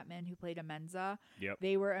Sheila Atman, who played Amenza. Yep,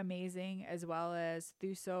 they were amazing, as well as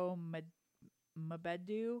Thuso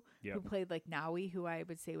Mabedu, who played like Nawi, who I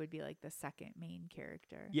would say would be like the second main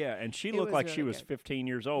character. Yeah, and she looked like she was 15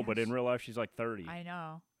 years old, but in real life she's like 30. I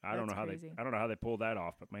know. I don't know how they pulled that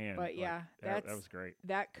off, but man. But yeah, that was great.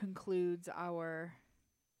 That concludes our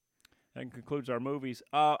movies.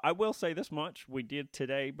 I will say this much: we did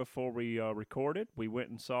today before we recorded. We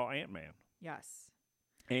went and saw Ant-Man. Yes.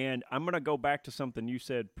 And I'm gonna go back to something you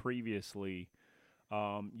said previously.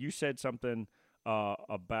 You said something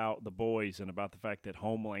about the boys and about the fact that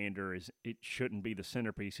Homelander shouldn't be the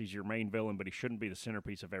centerpiece. He's your main villain, but he shouldn't be the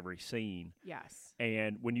centerpiece of every scene. Yes.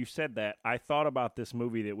 And when you said that, I thought about this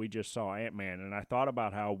movie that we just saw, Ant-Man, and I thought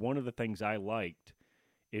about how one of the things I liked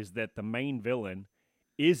is that the main villain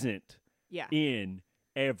isn't in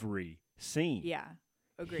every scene. Yeah,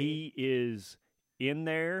 agreed. He is in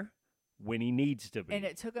there when he needs to be. And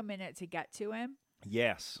it took a minute to get to him.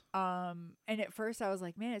 Yes. And at first I was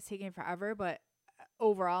like, man, it's taking forever, but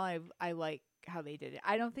overall I like how they did it.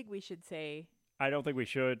 I don't think we should.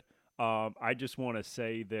 I just want to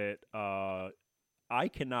say that I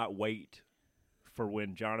cannot wait for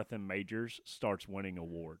when Jonathan Majors starts winning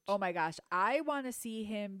awards. Oh my gosh, I want to see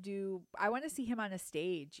him on a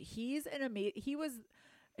stage. He's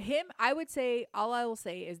I would say, all I will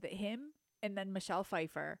say is that him and then Michelle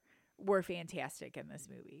Pfeiffer were fantastic in this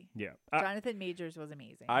movie. Yeah. Jonathan Majors was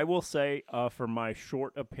amazing. I will say, for my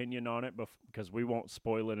short opinion on it, because we won't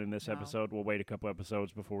spoil it in this episode, we'll wait a couple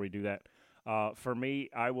episodes before we do that. For me,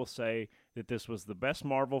 I will say that this was the best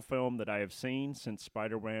Marvel film that I have seen since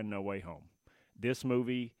Spider-Man No Way Home. This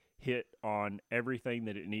movie hit on everything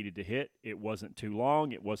that it needed to hit. It wasn't too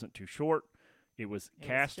long. It wasn't too short. It was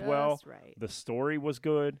cast well. Right. The story was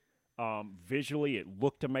good. Visually, it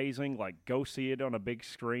looked amazing. Like, go see it on a big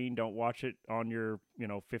screen. Don't watch it on your,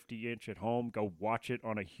 50-inch at home. Go watch it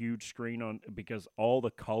on a huge screen because all the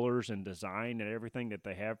colors and design and everything that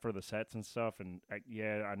they have for the sets and stuff. And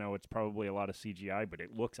I know it's probably a lot of CGI, but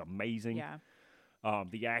it looks amazing. Yeah.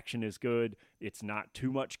 The action is good. It's not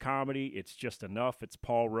too much comedy. It's just enough. It's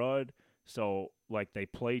Paul Rudd. So, like, they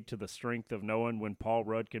played to the strength of knowing when Paul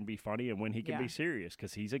Rudd can be funny and when he can be serious,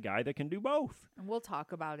 because he's a guy that can do both. And we'll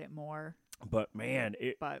talk about it more. But, man,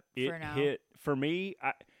 it for now, hit. For me,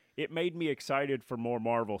 it made me excited for more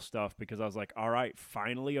Marvel stuff, because I was like, all right,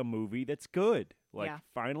 finally a movie that's good. Like,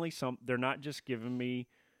 finally they're not just giving me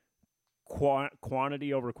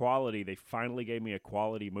quantity over quality. They finally gave me a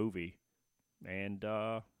quality movie. And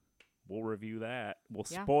we'll review that.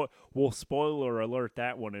 We'll spoiler alert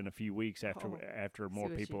that one in a few weeks after more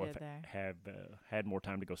people have had more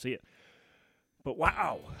time to go see it. But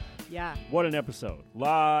wow. Yeah. What an episode.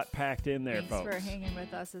 Lot packed in there, folks. Thanks for hanging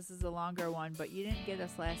with us. This is a longer one, but you didn't get us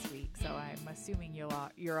last week, so I'm assuming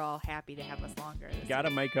you're all happy to have us longer. Got to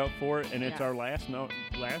make up for it, and it's our last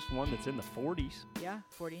one that's in the 40s. Yeah,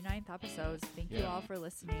 49th episodes. Thank you all for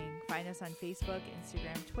listening. Find us on Facebook,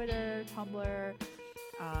 Instagram, Twitter, Tumblr,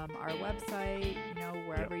 our website,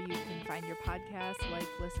 wherever you can find your podcast. Like,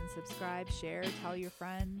 listen, subscribe, share, tell your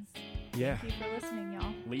friends. Yeah. Thank you for listening,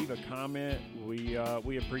 y'all. Leave a comment. We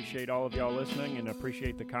appreciate all of y'all listening, and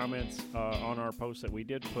appreciate the comments on our post that we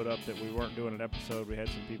did put up that we weren't doing an episode. We had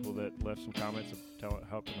some people that left some comments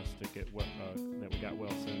helping us to get that we got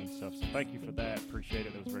well soon and stuff. So thank you for that. Appreciate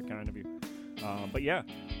it. It was very kind of you. But yeah,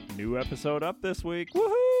 new episode up this week.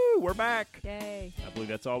 Woohoo! We're back. Yay. I believe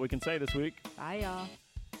that's all we can say this week. Bye, y'all.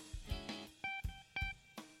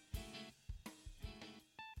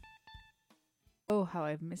 Oh, how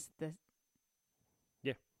I've missed the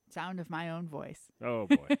sound of my own voice. Oh,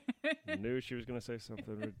 boy. I knew she was going to say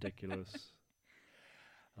something ridiculous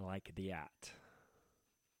like that.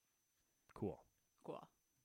 Cool.